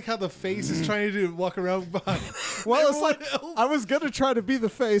character, I any- like how the face is trying to walk around behind. Well, it's everyone like else. I was gonna try to be the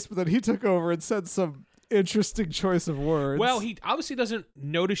face, but then he took over and said some interesting choice of words. Well, he obviously doesn't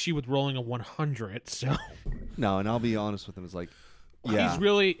notice you with rolling a 100, so No, and I'll be honest with him. It's like, yeah, he's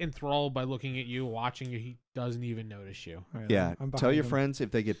really enthralled by looking at you, watching you. He doesn't even notice you. All right, yeah. I'm Tell behind your him. friends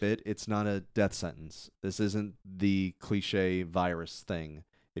if they get bit, it's not a death sentence. This isn't the cliche virus thing.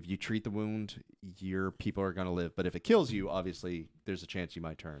 If you treat the wound, your people are gonna live. But if it kills you, obviously, there's a chance you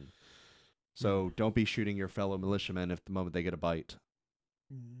might turn. So don't be shooting your fellow militiamen if the moment they get a bite.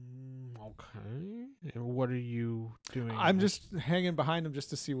 Okay. And what are you doing? I'm just hanging behind him just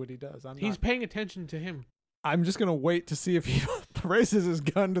to see what he does. He's paying attention to him. I'm just gonna wait to see if he raises his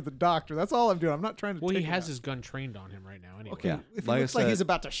gun to the doctor. That's all I'm doing. I'm not trying to. Well, he take him has out. his gun trained on him right now. Anyway. Okay, Yeah. if Like I it looks like he's said-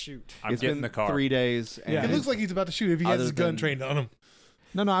 about to shoot. I'm It's getting been the car. 3 days. And Yeah. It looks like he's about to shoot if he has Other his gun than- trained on him.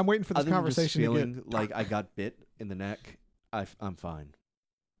 No, I'm waiting for this other than just conversation to feeling get. like I got bit in the neck, I'm fine.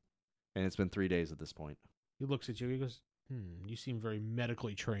 And it's been 3 days at this point. He looks at you. He goes, "You seem very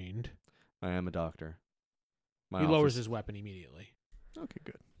medically trained." I am a doctor. My He lowers office- his weapon immediately. Okay,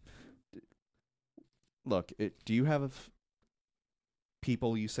 good. Look, do you have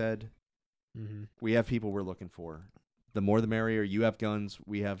people? You said Mm-hmm. we have people we're looking for. The more the merrier. You have guns.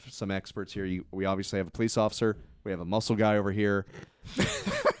 We have some experts here. We obviously have a police officer. We have a muscle guy over here,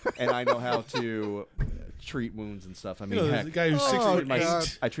 and I know how to treat wounds and stuff. I You mean, know, heck, the guy who's Oh,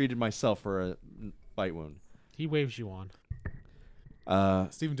 6'8". I treated myself for a bite wound. He waves you on.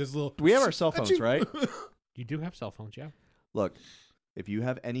 Steven does a little. We have our cell phones, right? You do have cell phones, yeah. Look, if you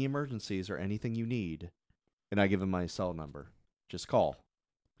have any emergencies or anything you need, and I give him my cell number, just call.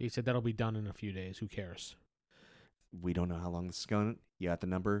 He said that'll be done in a few days. Who cares? We don't know how long this is going. You got the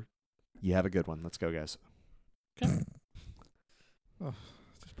number. You have a good one. Let's go, guys.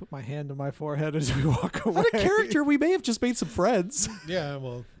 Just put my hand to my forehead as we walk away. What a character. We may have just made some friends. Yeah,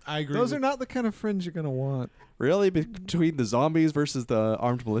 well, I agree. Those with- are not the kind of friends you're gonna want. Really? Between the zombies versus the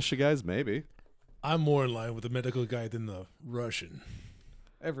armed militia guys? Maybe. I'm more in line with the medical guy than the Russian.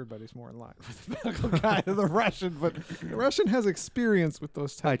 Everybody's more in line with the medical guy than the Russian, but the Russian has experience with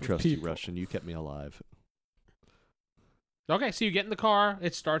those I type of trust you, people. Russian. You kept me alive. Okay, so you get in the car.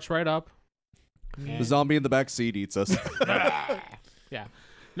 It starts right up. The zombie in the back seat eats us. Yeah.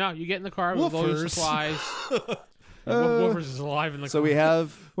 No, you get in the car with all your Woofers. supplies. Woofers is alive in the So car. we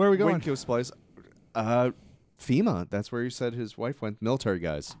have Where are we going? Winco supplies. FEMA. That's where he said his wife went. Military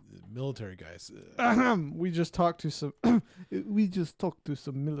guys. Military guys. We just talked to some. We just talked to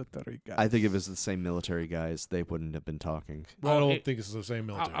some military guys. I think if it was the same military guys, they wouldn't have been talking. I don't think it's the same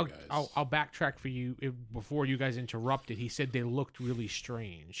military I'll, guys. I'll backtrack for you before you guys interrupted. He said they looked really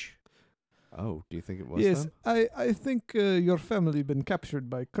strange. Oh, do you think it was Yes, them? I think your family been captured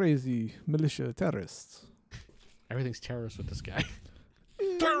by crazy militia terrorists. Everything's terrorist with this guy.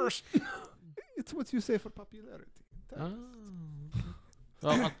 Terrorist. It's what you say for popularity. Oh.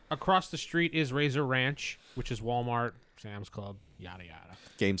 Well, across the street is Razor Ranch, which is Walmart, Sam's Club, yada yada.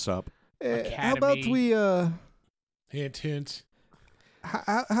 GameStop. How about Academy. we? Hint, hint.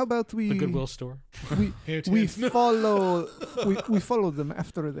 How about we? The Goodwill store. Hint, We hint. follow. we follow them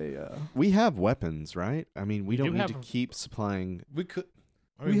after they. We have weapons, right? I mean, we do don't need have to a- keep supplying. We could.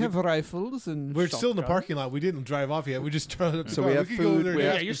 I We mean, have rifles and. We're still in the shotgun. parking lot. We didn't drive off yet. We just started. So we have could go over food, there we and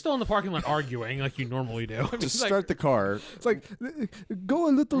have- Yeah, ask you're still in the parking lot arguing like you normally do. To start the car, It's like go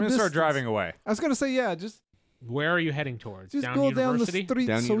a little. I'm gonna distance. start driving away. I was gonna say yeah, just Where are you heading towards? just Down go University? down the street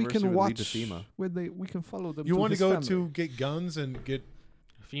Down so we University can would lead to watch FEMA. where we can follow them. You want to go to get guns and get.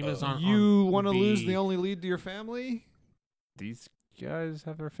 FEMA's on. You want to lose the only lead to your family? These guys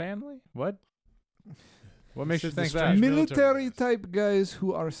have their family? What? What makes you Said the think that? strange Military guys. type guys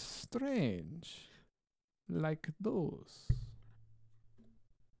who are strange, like those.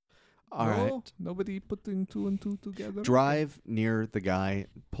 all right. No? Nobody putting two and two together. Drive near the guy,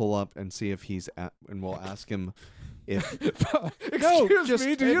 pull up, and see if he's at, and we'll ask him if. Excuse just-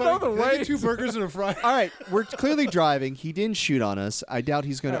 me. Do Hey, you buddy, know the can I way? get 2 burgers and a fry. All right, we're clearly driving. He didn't shoot on us. I doubt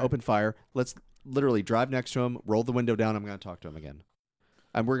he's going to All right. open fire. Let's literally drive next to him, roll the window down. I'm going to talk to him again,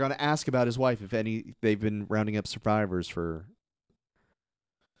 and we're going to ask about his wife. If any, they've been rounding up survivors for.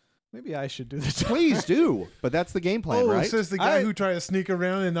 Maybe I should do this. Please do, but that's the game plan, Oh, right? it says the guy I- who tried to sneak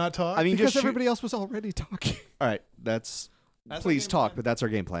around and not talk. I mean, because just shoot- everybody else was already talking. All right, that's That's our please game talk, plan. but that's our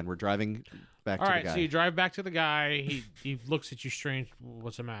game plan. We're driving back All to right, the guy. so you drive back to the guy. He looks at you strange.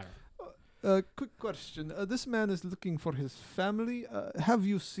 What's the matter? Quick question. This man is looking for his family. Have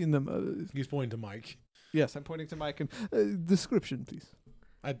you seen them? He's pointing to Mike. Yes, I'm pointing to Mike. And description, please.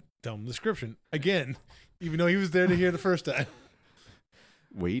 I tell him the description again, even though he was there to hear the first time.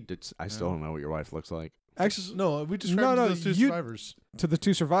 I still don't know what your wife looks like. Actually, No, we described No, those 2 you- survivors. to the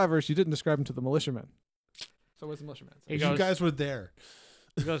 2 survivors, you didn't describe him to the militiamen. So what's the militiaman? He You goes, guys were there.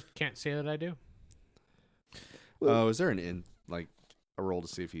 he goes, can't say that I do. Oh, is there a roll to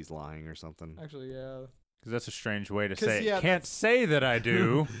see if he's lying or something? Actually, yeah. Because that's a strange way to 'Cause, say it. yeah, Can't say that I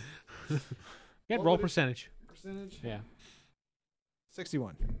do. Yeah, What roll would it- percentage. Percentage? Yeah.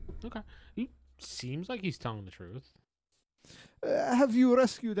 61. Seems like he's telling the truth. Have you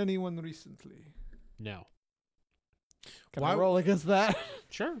rescued anyone recently? No. Can Why- I roll against that?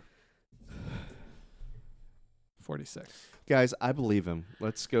 Sure. 46. Guys, I believe him.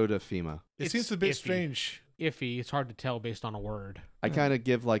 Let's go to FEMA. It It's seems a bit iffy. strange. Iffy. It's hard to tell based on a word. I Yeah. kind of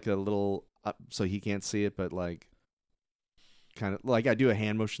give like a little so he can't see it, but like kind of like I do a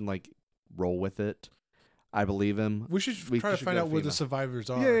hand motion, like roll with it. I believe him. We should We try to should find go out where the FEMA. survivors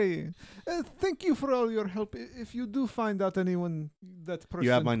are. Yeah. Thank you for all your help. If you do find out anyone, that person,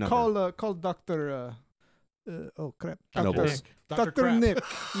 have my number. call Dr. Oh, crap. Dr. Nobles. Nick. Dr. Dr. Crap. Nick.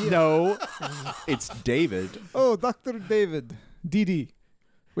 Yeah. No, it's David. Oh, Dr. David. DD.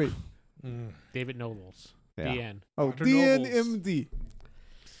 Mm. David Nobles. Yeah. DN. Oh, Dr. DNMD.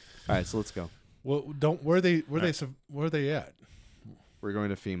 All right, so let's go. Well, where are they at? We're going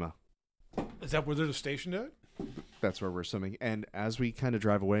to FEMA. Is that where they're stationed at? That's where we're swimming. And as we kind of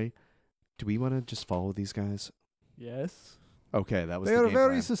drive away, do we want to just follow these guys? Yes. Okay, that was They the are game very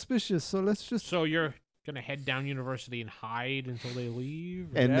plan. suspicious, so let's just. So you're going to head down University and hide until they leave?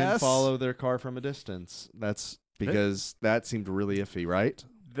 And then Yes. follow their car from a distance. That's because that seemed really iffy, right?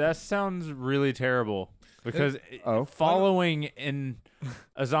 That sounds really terrible. Because Oh. following in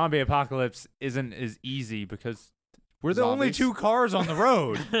a zombie apocalypse isn't as easy because we're the only Zombies. 2 cars on the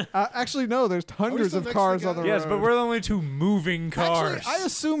road. Actually, no, there's hundreds still of next to cars the on the guy? road. Yes, but we're the only 2 moving cars. Actually, I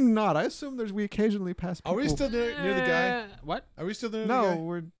assume not. I assume we occasionally pass people. Are we still near the guy? What? Are we still near the No, guy?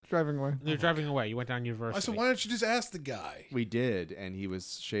 we're driving away. They're driving away. You went down I University. said, why don't you just ask the guy? We did, and he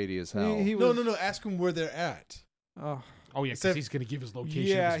was shady as hell. He No, was, no. Ask him where they're at. Oh. Oh, yeah, Except- because he's going to give his location.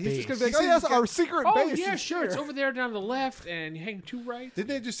 Yeah, of his he's just base. gonna be like, He oh said yes, he's our got- secret Oh, base. yeah, is sure. It's here." over there down to the left, and you hang 2 right. Didn't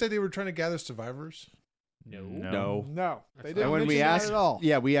they just say they were trying to gather survivors? No. No. No, That's they not- didn't And when we mention that asked, at all.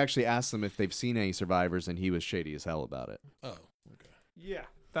 yeah, we actually asked them if they've seen any survivors, and he was shady as hell about it. Oh, okay. Yeah,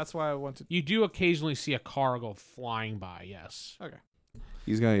 that's why I wanted. You do occasionally see a car go flying by, yes. Okay.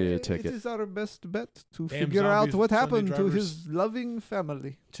 He's gonna get a It ticket. is our best bet to Damn figure out zombies, what Sunday happened to drivers. his loving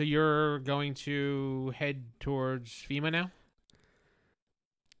family. So you're going to head towards FEMA now?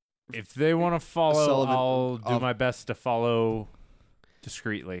 If they want to follow, Sullivan, I'll do I'll- my best to follow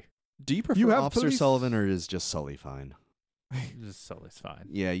discreetly. Do you prefer You have Officer police? Sullivan or is just Sully fine? Just so it's fine.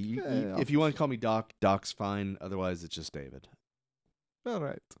 Yeah, Yeah, if you want to call me Doc, Doc's fine. Otherwise, it's just David. All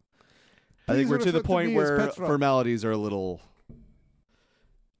right. I think Please we're to the refer to point me as where Petra. formalities are a little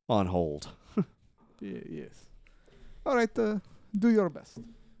on hold. Yes. All right. Do your best.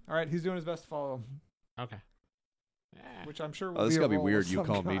 All right. He's doing his best to follow him, Okay. which I'm sure will Oh, this is be a gonna be roll weird. of You some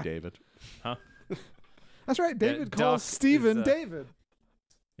call me kind. David. That's right. David Doc calls is, Stephen David.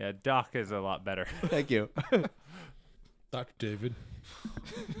 Yeah, Doc is a lot better. Thank you, Dr. David.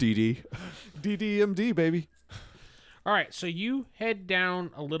 DD. DDMD, baby. All right, so you head down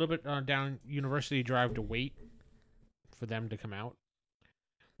a little bit down University Drive to wait for them to come out.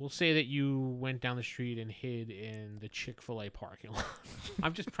 We'll say that you went down the street and hid in the Chick-fil-A parking lot.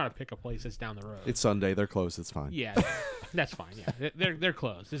 I'm just trying to pick a place that's down the road. It's Sunday. They're closed. It's fine. Yeah, that's fine. Yeah, they're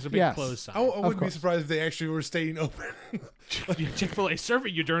closed. There's a big Yes. closed sign. I wouldn't be course. surprised if they actually were staying open. Chick-fil-A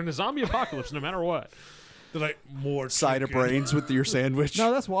serving you during the zombie apocalypse, no matter what. They're like, more Side of chicken. brains with your sandwich.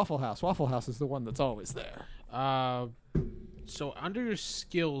 No, that's Waffle House. Waffle House is the one that's always there. So under your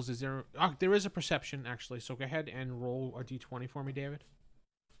skills, is there? There is a perception actually. So go ahead and roll a d20 for me, David.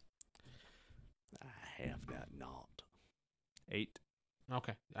 I have that not. 8.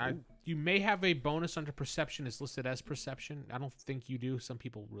 Okay. You may have a bonus under perception. It's listed as perception. I don't think you do. Some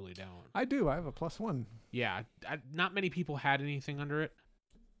people really don't. I do. I have a +1. Yeah, not many people had anything under it.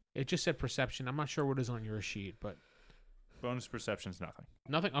 It just said perception. I'm not sure what is on your sheet, but Bonus perception's nothing.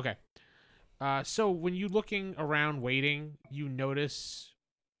 nothing. Okay. So when you're looking around waiting, you notice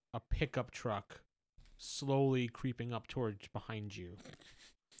a pickup truck slowly creeping up towards behind you.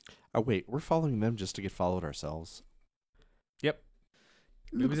 Oh wait, we're following them just to get followed ourselves. Yep.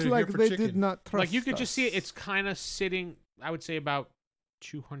 Maybe Looks they're here like for they chicken. did not trust Like you could just see it. us. It's kind of sitting, I would say, about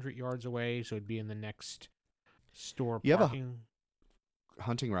 200 yards away. So it'd be in the next store You have a- parking.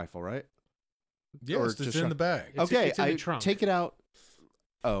 Hunting rifle, right? Yes, Or it's just in try- the bag. It's- okay, it's in the I trunk. take it out.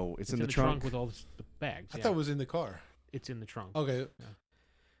 Oh, it's in the trunk. with all the bags. I Yeah. thought it was in the car. It's in the trunk. Okay. Yeah.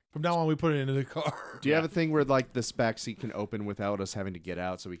 From now on, we put it into the car. Do you have a thing where like this back seat can open without us having to get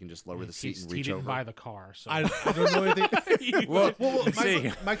out, so we can just lower the He- seat and he reach didn't over? buy the car, so I don't know anything. Well,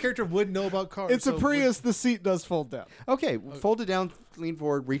 my, my character wouldn't know about cars. It's a so Prius. The seat does fold down. Okay, fold it down, lean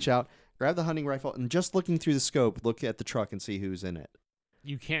forward, reach out, grab the hunting rifle, and just looking through the scope, look at the truck and see who's in it.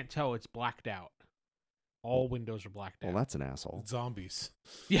 you can't tell it's blacked out. All windows are blacked Well, out. that's an asshole. Zombies.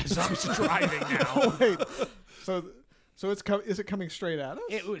 Yes, I'm driving now. Wait. So it's is it coming straight at us?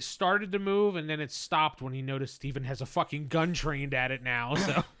 It started to move and then it stopped when he noticed Steven has a fucking gun trained at it now.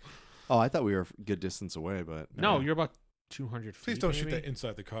 So Oh, I thought we were a good distance away, but no, you're about 200 feet. Please don't shoot maybe. that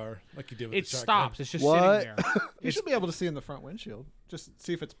inside the car like you did with It the shotgun. stops. It's just What? sitting there. You should be able to see in the front windshield. Just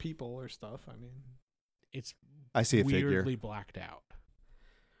see if it's people or stuff. I mean, It's I see a weirdly figure. blacked out.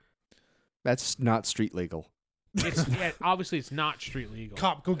 That's not street legal. It's obviously it's not street legal.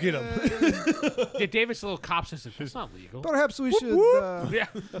 Cop, go get him. Yeah, David's little cop says it's not legal. perhaps we should Yeah,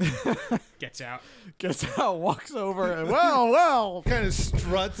 gets out. gets out, walks over, and well. kind of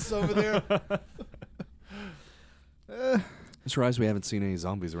struts over there. I'm surprised we haven't seen any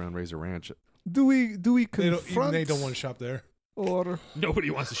zombies around Razor Ranch. Do we They confront don't want to shop there. or Nobody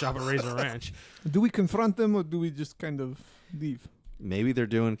wants to shop at Razor Ranch. do we confront them or do we just kind of leave? Maybe they're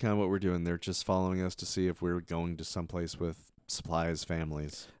doing kind of what we're doing. They're just following us to see if we're going to someplace with supplies,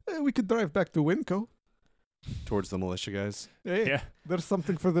 families, We could drive back to Winco. towards the militia guys. Hey, Yeah. there's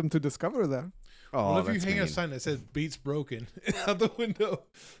something for them to discover there. Oh, What if you that's hang a mean. sign that says "Beats broken" out the window?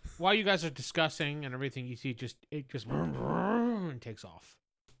 While you guys are discussing and everything, you see it just and takes off.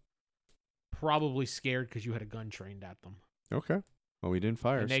 Probably scared because you had a gun trained at them. Okay. Well, we didn't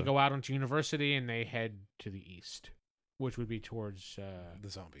fire. And they so- go out onto University and they head to the east, which would be towards The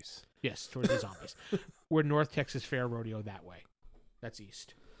zombies. yes, towards the zombies. We're North Texas Fair Rodeo that way. That's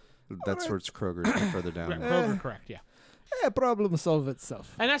east. That's towards Kroger, further down. Kroger, correct? Yeah. Problem solve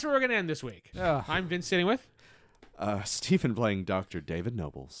itself. And that's where we're gonna end this week. Yeah. I'm Vince sitting with. Stephen playing Dr. David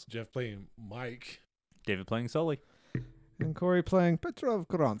Nobles. Jeff playing Mike. David playing Sully. And Corey playing Petrov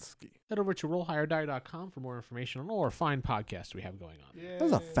Koronsky. Head over to rollhigherdie.com for more information on all our fine podcasts we have going on. That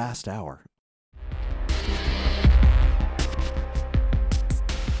was a fast hour.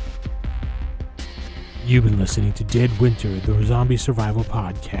 You've been listening to Dead Winter, the zombie survival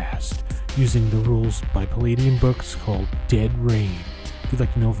podcast, using the rules by Palladium Books called Dead Rain. If you'd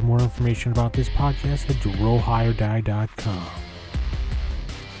like to know more information about this podcast, head to rollhigherdie.com.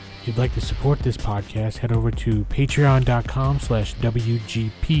 If you'd like to support this podcast, head over to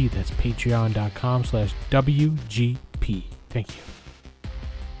patreon.com/WGP. That's patreon.com/WGP. Thank you.